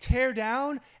violently tear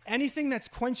down anything that's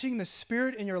quenching the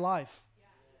spirit in your life.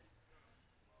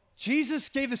 Jesus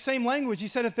gave the same language. He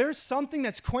said, if there's something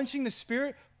that's quenching the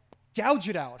spirit, gouge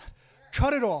it out.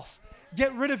 Cut it off.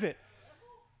 Get rid of it.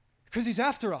 Because he's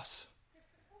after us.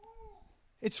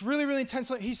 It's really, really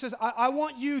intense. He says, I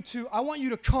want you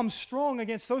to come strong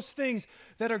against those things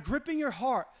that are gripping your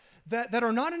heart, that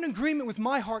are not in agreement with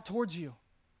my heart towards you.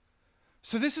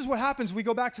 So this is what happens. We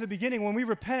go back to the beginning. When we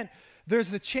repent, there's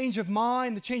the change of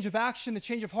mind, the change of action, the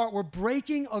change of heart. We're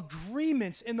breaking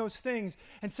agreements in those things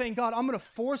and saying, God, I'm going to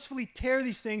forcefully tear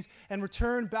these things and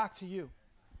return back to you.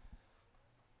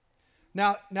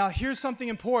 Now here's something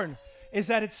important, is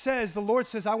that it says, the Lord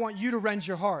says, I want you to rend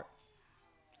your heart.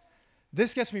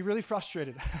 This gets me really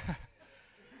frustrated.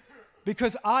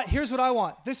 Because here's what I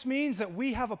want. This means that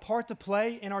we have a part to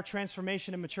play in our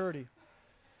transformation and maturity.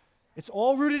 It's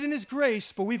all rooted in his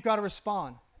grace, but we've got to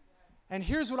respond. And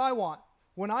here's what I want.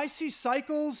 When I see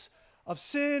cycles of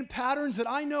sin, patterns that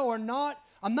I know I'm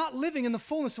not living in the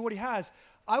fullness of what he has,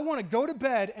 I want to go to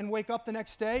bed and wake up the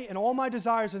next day and all my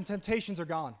desires and temptations are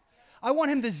gone. I want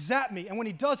him to zap me, and when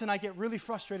he doesn't, I get really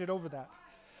frustrated over that.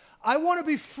 I want to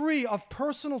be free of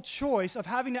personal choice of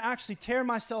having to actually tear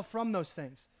myself from those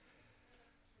things.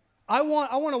 I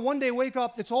want to one day wake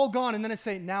up, it's all gone, and then I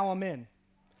say, now I'm in.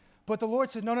 But the Lord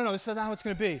said, no, this is not how it's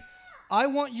going to be. I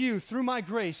want you, through my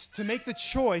grace, to make the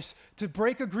choice to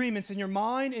break agreements in your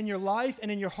mind, in your life,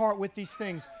 and in your heart with these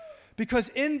things. Because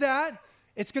in that,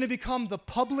 it's going to become the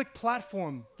public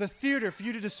platform, the theater for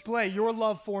you to display your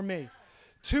love for me,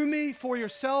 to me, for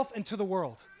yourself, and to the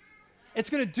world. It's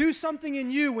going to do something in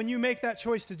you when you make that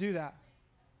choice to do that.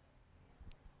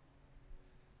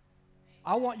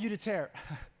 I want you to tear.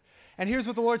 And here's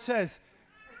what the Lord says.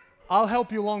 I'll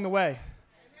help you along the way.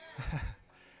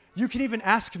 You can even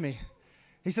ask me.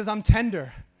 He says, I'm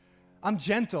tender. I'm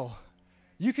gentle.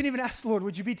 You can even ask the Lord,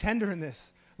 would you be tender in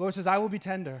this? The Lord says, I will be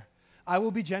tender. I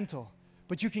will be gentle.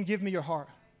 But you can give me your heart.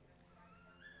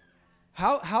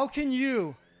 How can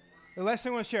you, the last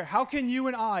thing I want to share, how can you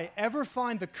and I ever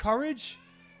find the courage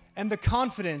and the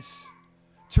confidence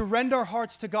to rend our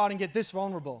hearts to God and get this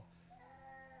vulnerable?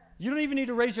 You don't even need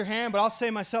to raise your hand, but I'll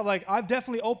say myself, like, I've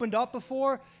definitely opened up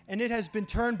before, and it has been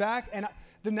turned back, and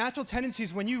the natural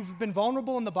tendencies when you've been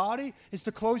vulnerable in the body is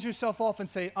to close yourself off and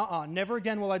say, never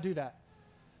again will I do that.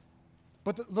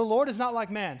 But the Lord is not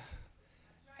like man.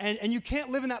 And you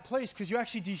can't live in that place because you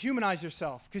actually dehumanize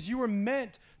yourself, because you were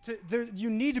meant to,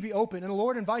 you need to be open, and the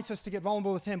Lord invites us to get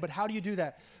vulnerable with him. But how do you do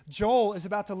that? Joel is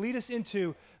about to lead us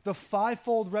into the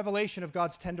fivefold revelation of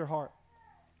God's tender heart.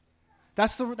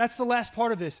 That's the last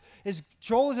part of this, is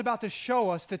Joel is about to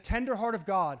show us the tender heart of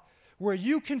God, where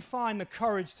you can find the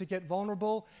courage to get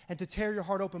vulnerable and to tear your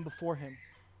heart open before him.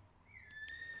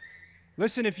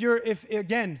 Listen, if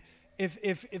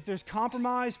there's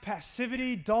compromise,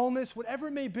 passivity, dullness, whatever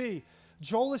it may be,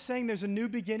 Joel is saying there's a new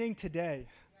beginning today.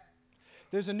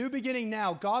 There's a new beginning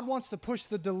now. God wants to push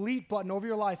the delete button over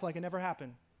your life like it never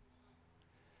happened.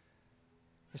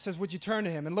 It says, would you turn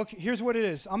to him? And look, here's what it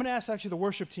is. I'm going to ask actually the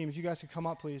worship team if you guys could come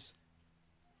up, please.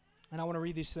 And I want to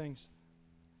read these things.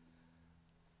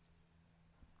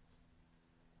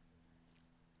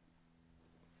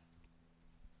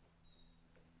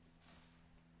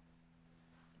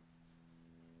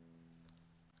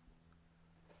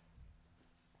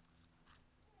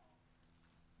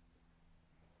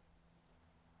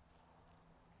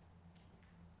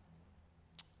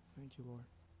 Thank you, Lord.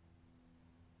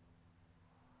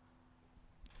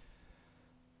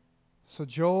 So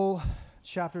Joel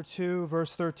chapter 2,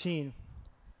 verse 13.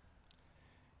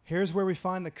 Here's where we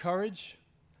find the courage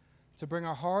to bring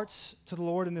our hearts to the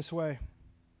Lord in this way.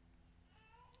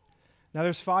 Now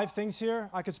there's 5 things here.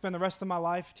 I could spend the rest of my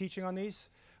life teaching on these.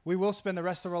 We will spend the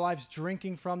rest of our lives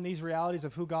drinking from these realities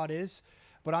of who God is.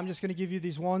 But I'm just going to give you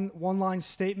these one-line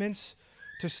statements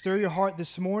to stir your heart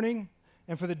this morning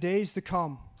and for the days to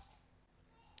come.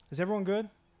 Is everyone good?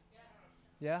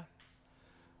 Yeah?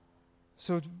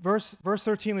 So verse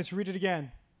 13, let's read it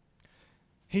again.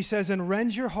 He says, and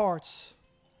rend your hearts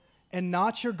and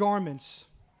not your garments.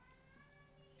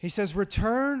 He says,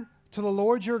 return to the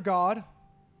Lord your God.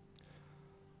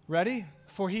 Ready?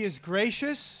 For he is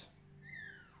gracious.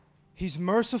 He's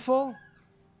merciful.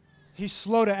 He's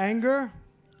slow to anger.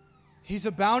 He's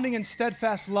abounding in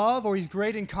steadfast love, or he's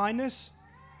great in kindness.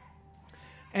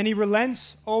 And he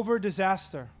relents over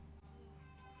disaster.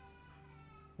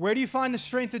 Where do you find the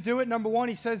strength to do it? Number 1,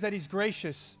 he says that he's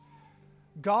gracious.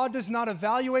 God does not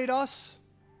evaluate us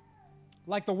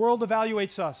like the world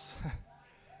evaluates us.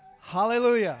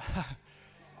 Hallelujah.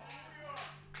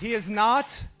 He is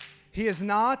not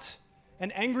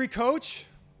an angry coach.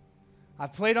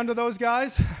 I've played under those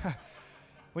guys.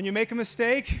 When you make a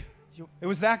mistake, it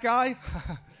was that guy.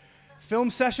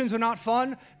 Film sessions are not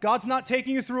fun. God's not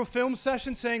taking you through a film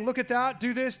session saying, look at that,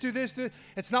 do this, do this, do this.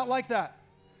 It's not like that.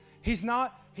 He's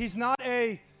not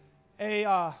an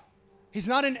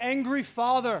angry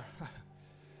father.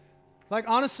 Like,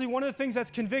 honestly, one of the things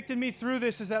that's convicted me through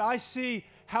this is that I see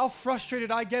how frustrated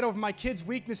I get over my kids'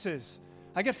 weaknesses.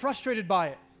 I get frustrated by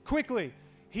it quickly.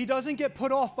 He doesn't get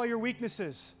put off by your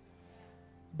weaknesses.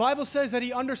 Bible says that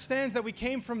he understands that we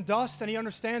came from dust, and he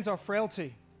understands our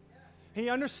frailty. He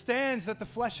understands that the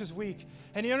flesh is weak,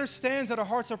 and he understands that our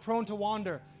hearts are prone to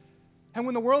wander. And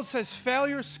when the world says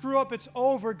failure, screw up, it's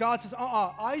over, God says,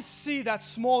 I see that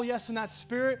small yes in that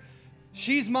spirit.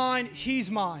 She's mine,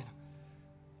 he's mine.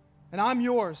 And I'm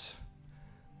yours.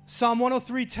 Psalm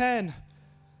 103:10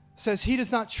 says, he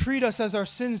does not treat us as our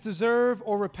sins deserve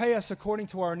or repay us according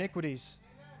to our iniquities.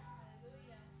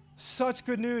 Such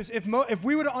good news. If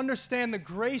we were to understand the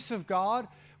grace of God,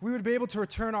 we would be able to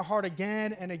return our heart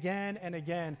again and again and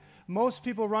again. Most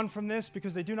people run from this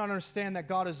because they do not understand that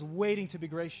God is waiting to be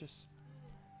gracious.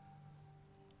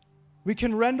 We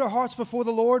can rend our hearts before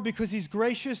the Lord because he's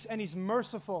gracious and he's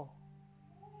merciful.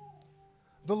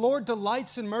 The Lord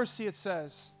delights in mercy, it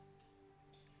says.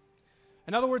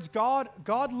 In other words, God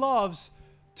loves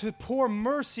to pour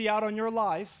mercy out on your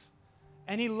life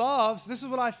And he loves, this is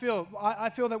what I feel. I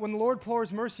feel that when the Lord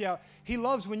pours mercy out, he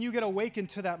loves when you get awakened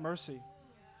to that mercy.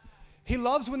 He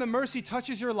loves when the mercy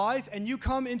touches your life and you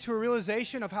come into a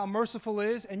realization of how merciful it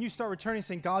is and you start returning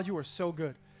saying, God, you are so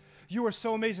good. You are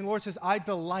so amazing. The Lord says, I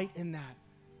delight in that.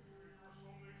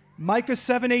 Micah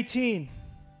 7:18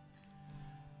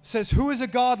 says, who is a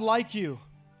God like you?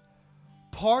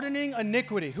 Pardoning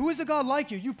iniquity. Who is a God like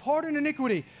you? You pardon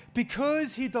iniquity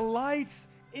because he delights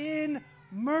in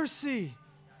mercy.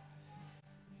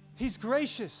 He's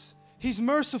gracious. He's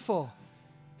merciful.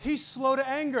 He's slow to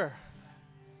anger.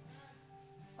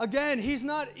 Again, he's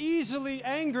not easily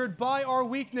angered by our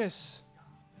weakness.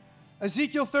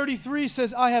 Ezekiel 33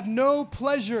 says, I have no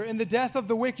pleasure in the death of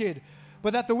the wicked,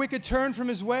 but that the wicked turn from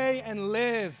his way and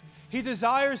live. He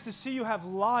desires to see you have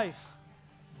life.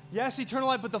 Yes, eternal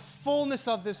life, but the fullness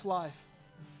of this life.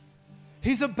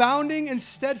 He's abounding in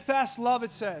steadfast love,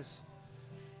 it says.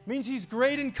 It means he's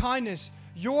great in kindness.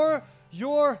 Your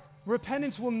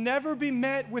repentance will never be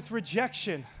met with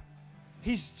rejection.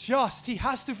 He's just. He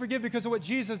has to forgive because of what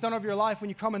Jesus has done over your life when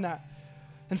you come in that.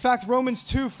 In fact, Romans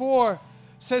 2:4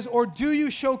 says, or do you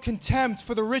show contempt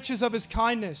for the riches of his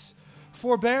kindness,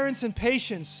 forbearance and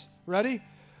patience? Ready?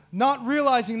 Not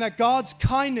realizing that God's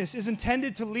kindness is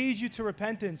intended to lead you to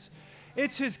repentance.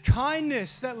 It's his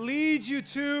kindness that leads you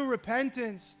to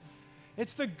repentance.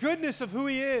 It's the goodness of who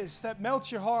he is that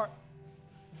melts your heart.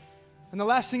 And the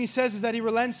last thing he says is that he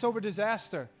relents over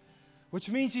disaster, which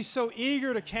means he's so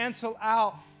eager to cancel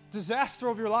out disaster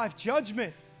over your life,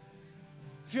 judgment.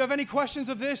 If you have any questions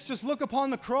of this, just look upon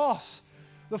the cross.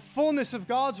 The fullness of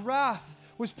God's wrath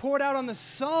was poured out on the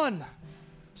Son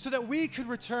so that we could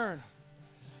return.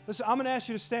 Listen, I'm going to ask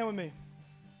you to stand with me.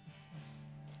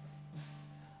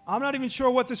 I'm not even sure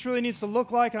what this really needs to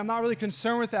look like, and I'm not really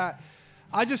concerned with that.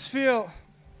 I feel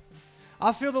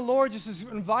the Lord just is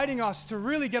inviting us to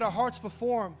really get our hearts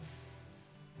before him.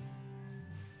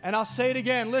 And I'll say it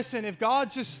again. Listen, if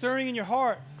God's just stirring in your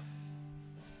heart,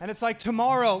 and it's like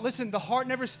tomorrow, listen, the heart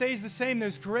never stays the same.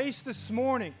 There's grace this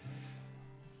morning.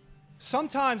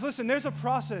 Sometimes, listen, there's a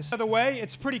process. By the way,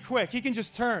 it's pretty quick. He can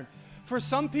just turn. For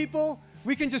some people,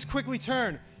 we can just quickly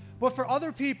turn. But for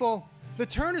other people, the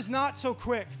turn is not so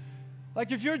quick.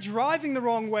 Like if you're driving the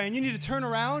wrong way and you need to turn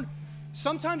around,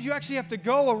 sometimes you actually have to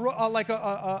go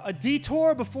a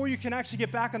detour before you can actually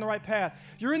get back on the right path.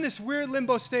 You're in this weird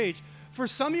limbo stage. For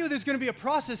some of you, there's going to be a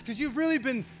process because you've really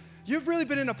been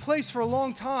in a place for a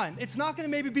long time. It's not going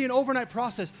to maybe be an overnight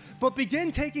process, but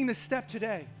begin taking the step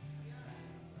today.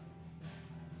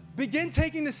 Begin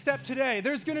taking the step today.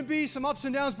 There's going to be some ups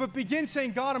and downs, but begin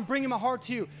saying, God, I'm bringing my heart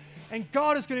to you. And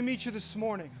God is going to meet you this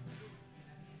morning.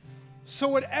 So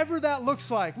whatever that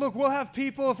looks like, look, we'll have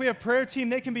people, if we have prayer team,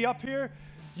 they can be up here.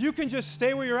 You can just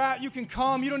stay where you're at. You can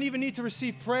come. You don't even need to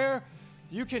receive prayer.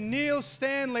 You can kneel,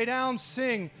 stand, lay down,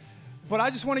 sing. But I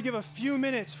just want to give a few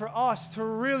minutes for us to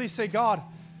really say, God,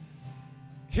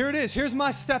 here it is. Here's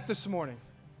my step this morning.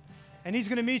 And he's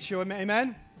going to meet you.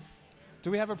 Amen?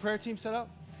 Do we have a prayer team set up?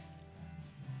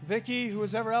 Vicky,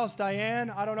 whoever else, Diane,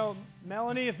 I don't know,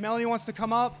 Melanie, if Melanie wants to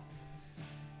come up.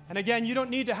 And again, you don't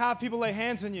need to have people lay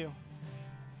hands on you.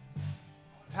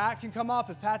 Pat can come up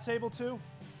if Pat's able to.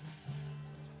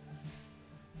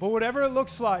 But whatever it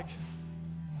looks like,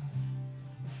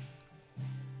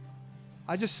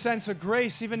 I just sense a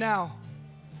grace even now.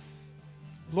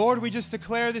 Lord, we just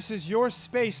declare this is your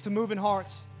space to move in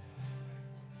hearts.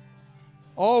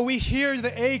 Oh, we hear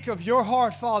the ache of your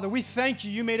heart, Father. We thank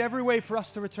you. You made every way for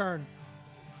us to return.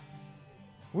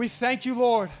 We thank you,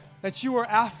 Lord, that you are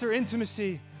after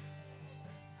intimacy.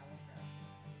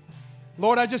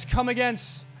 Lord, I just come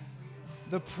against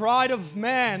the pride of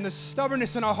man, the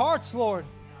stubbornness in our hearts, Lord.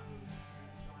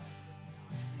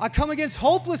 I come against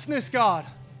hopelessness, God.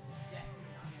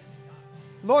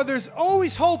 Lord, there's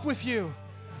always hope with you.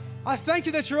 I thank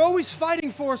you that you're always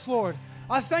fighting for us, Lord.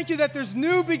 I thank you that there's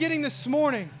new beginning this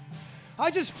morning.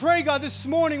 I just pray, God, this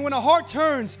morning when a heart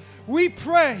turns, we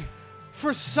pray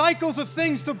for cycles of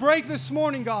things to break this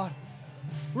morning, God.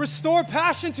 Restore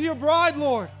passion to your bride,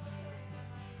 Lord.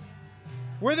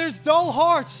 Where there's dull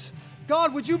hearts,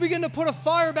 God, would you begin to put a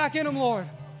fire back in them, Lord?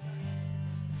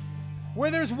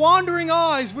 Where there's wandering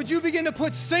eyes, would you begin to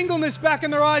put singleness back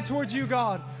in their eye towards you,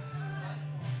 God?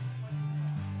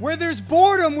 Where there's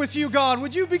boredom with you, God,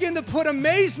 would you begin to put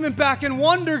amazement back and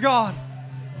wonder, God?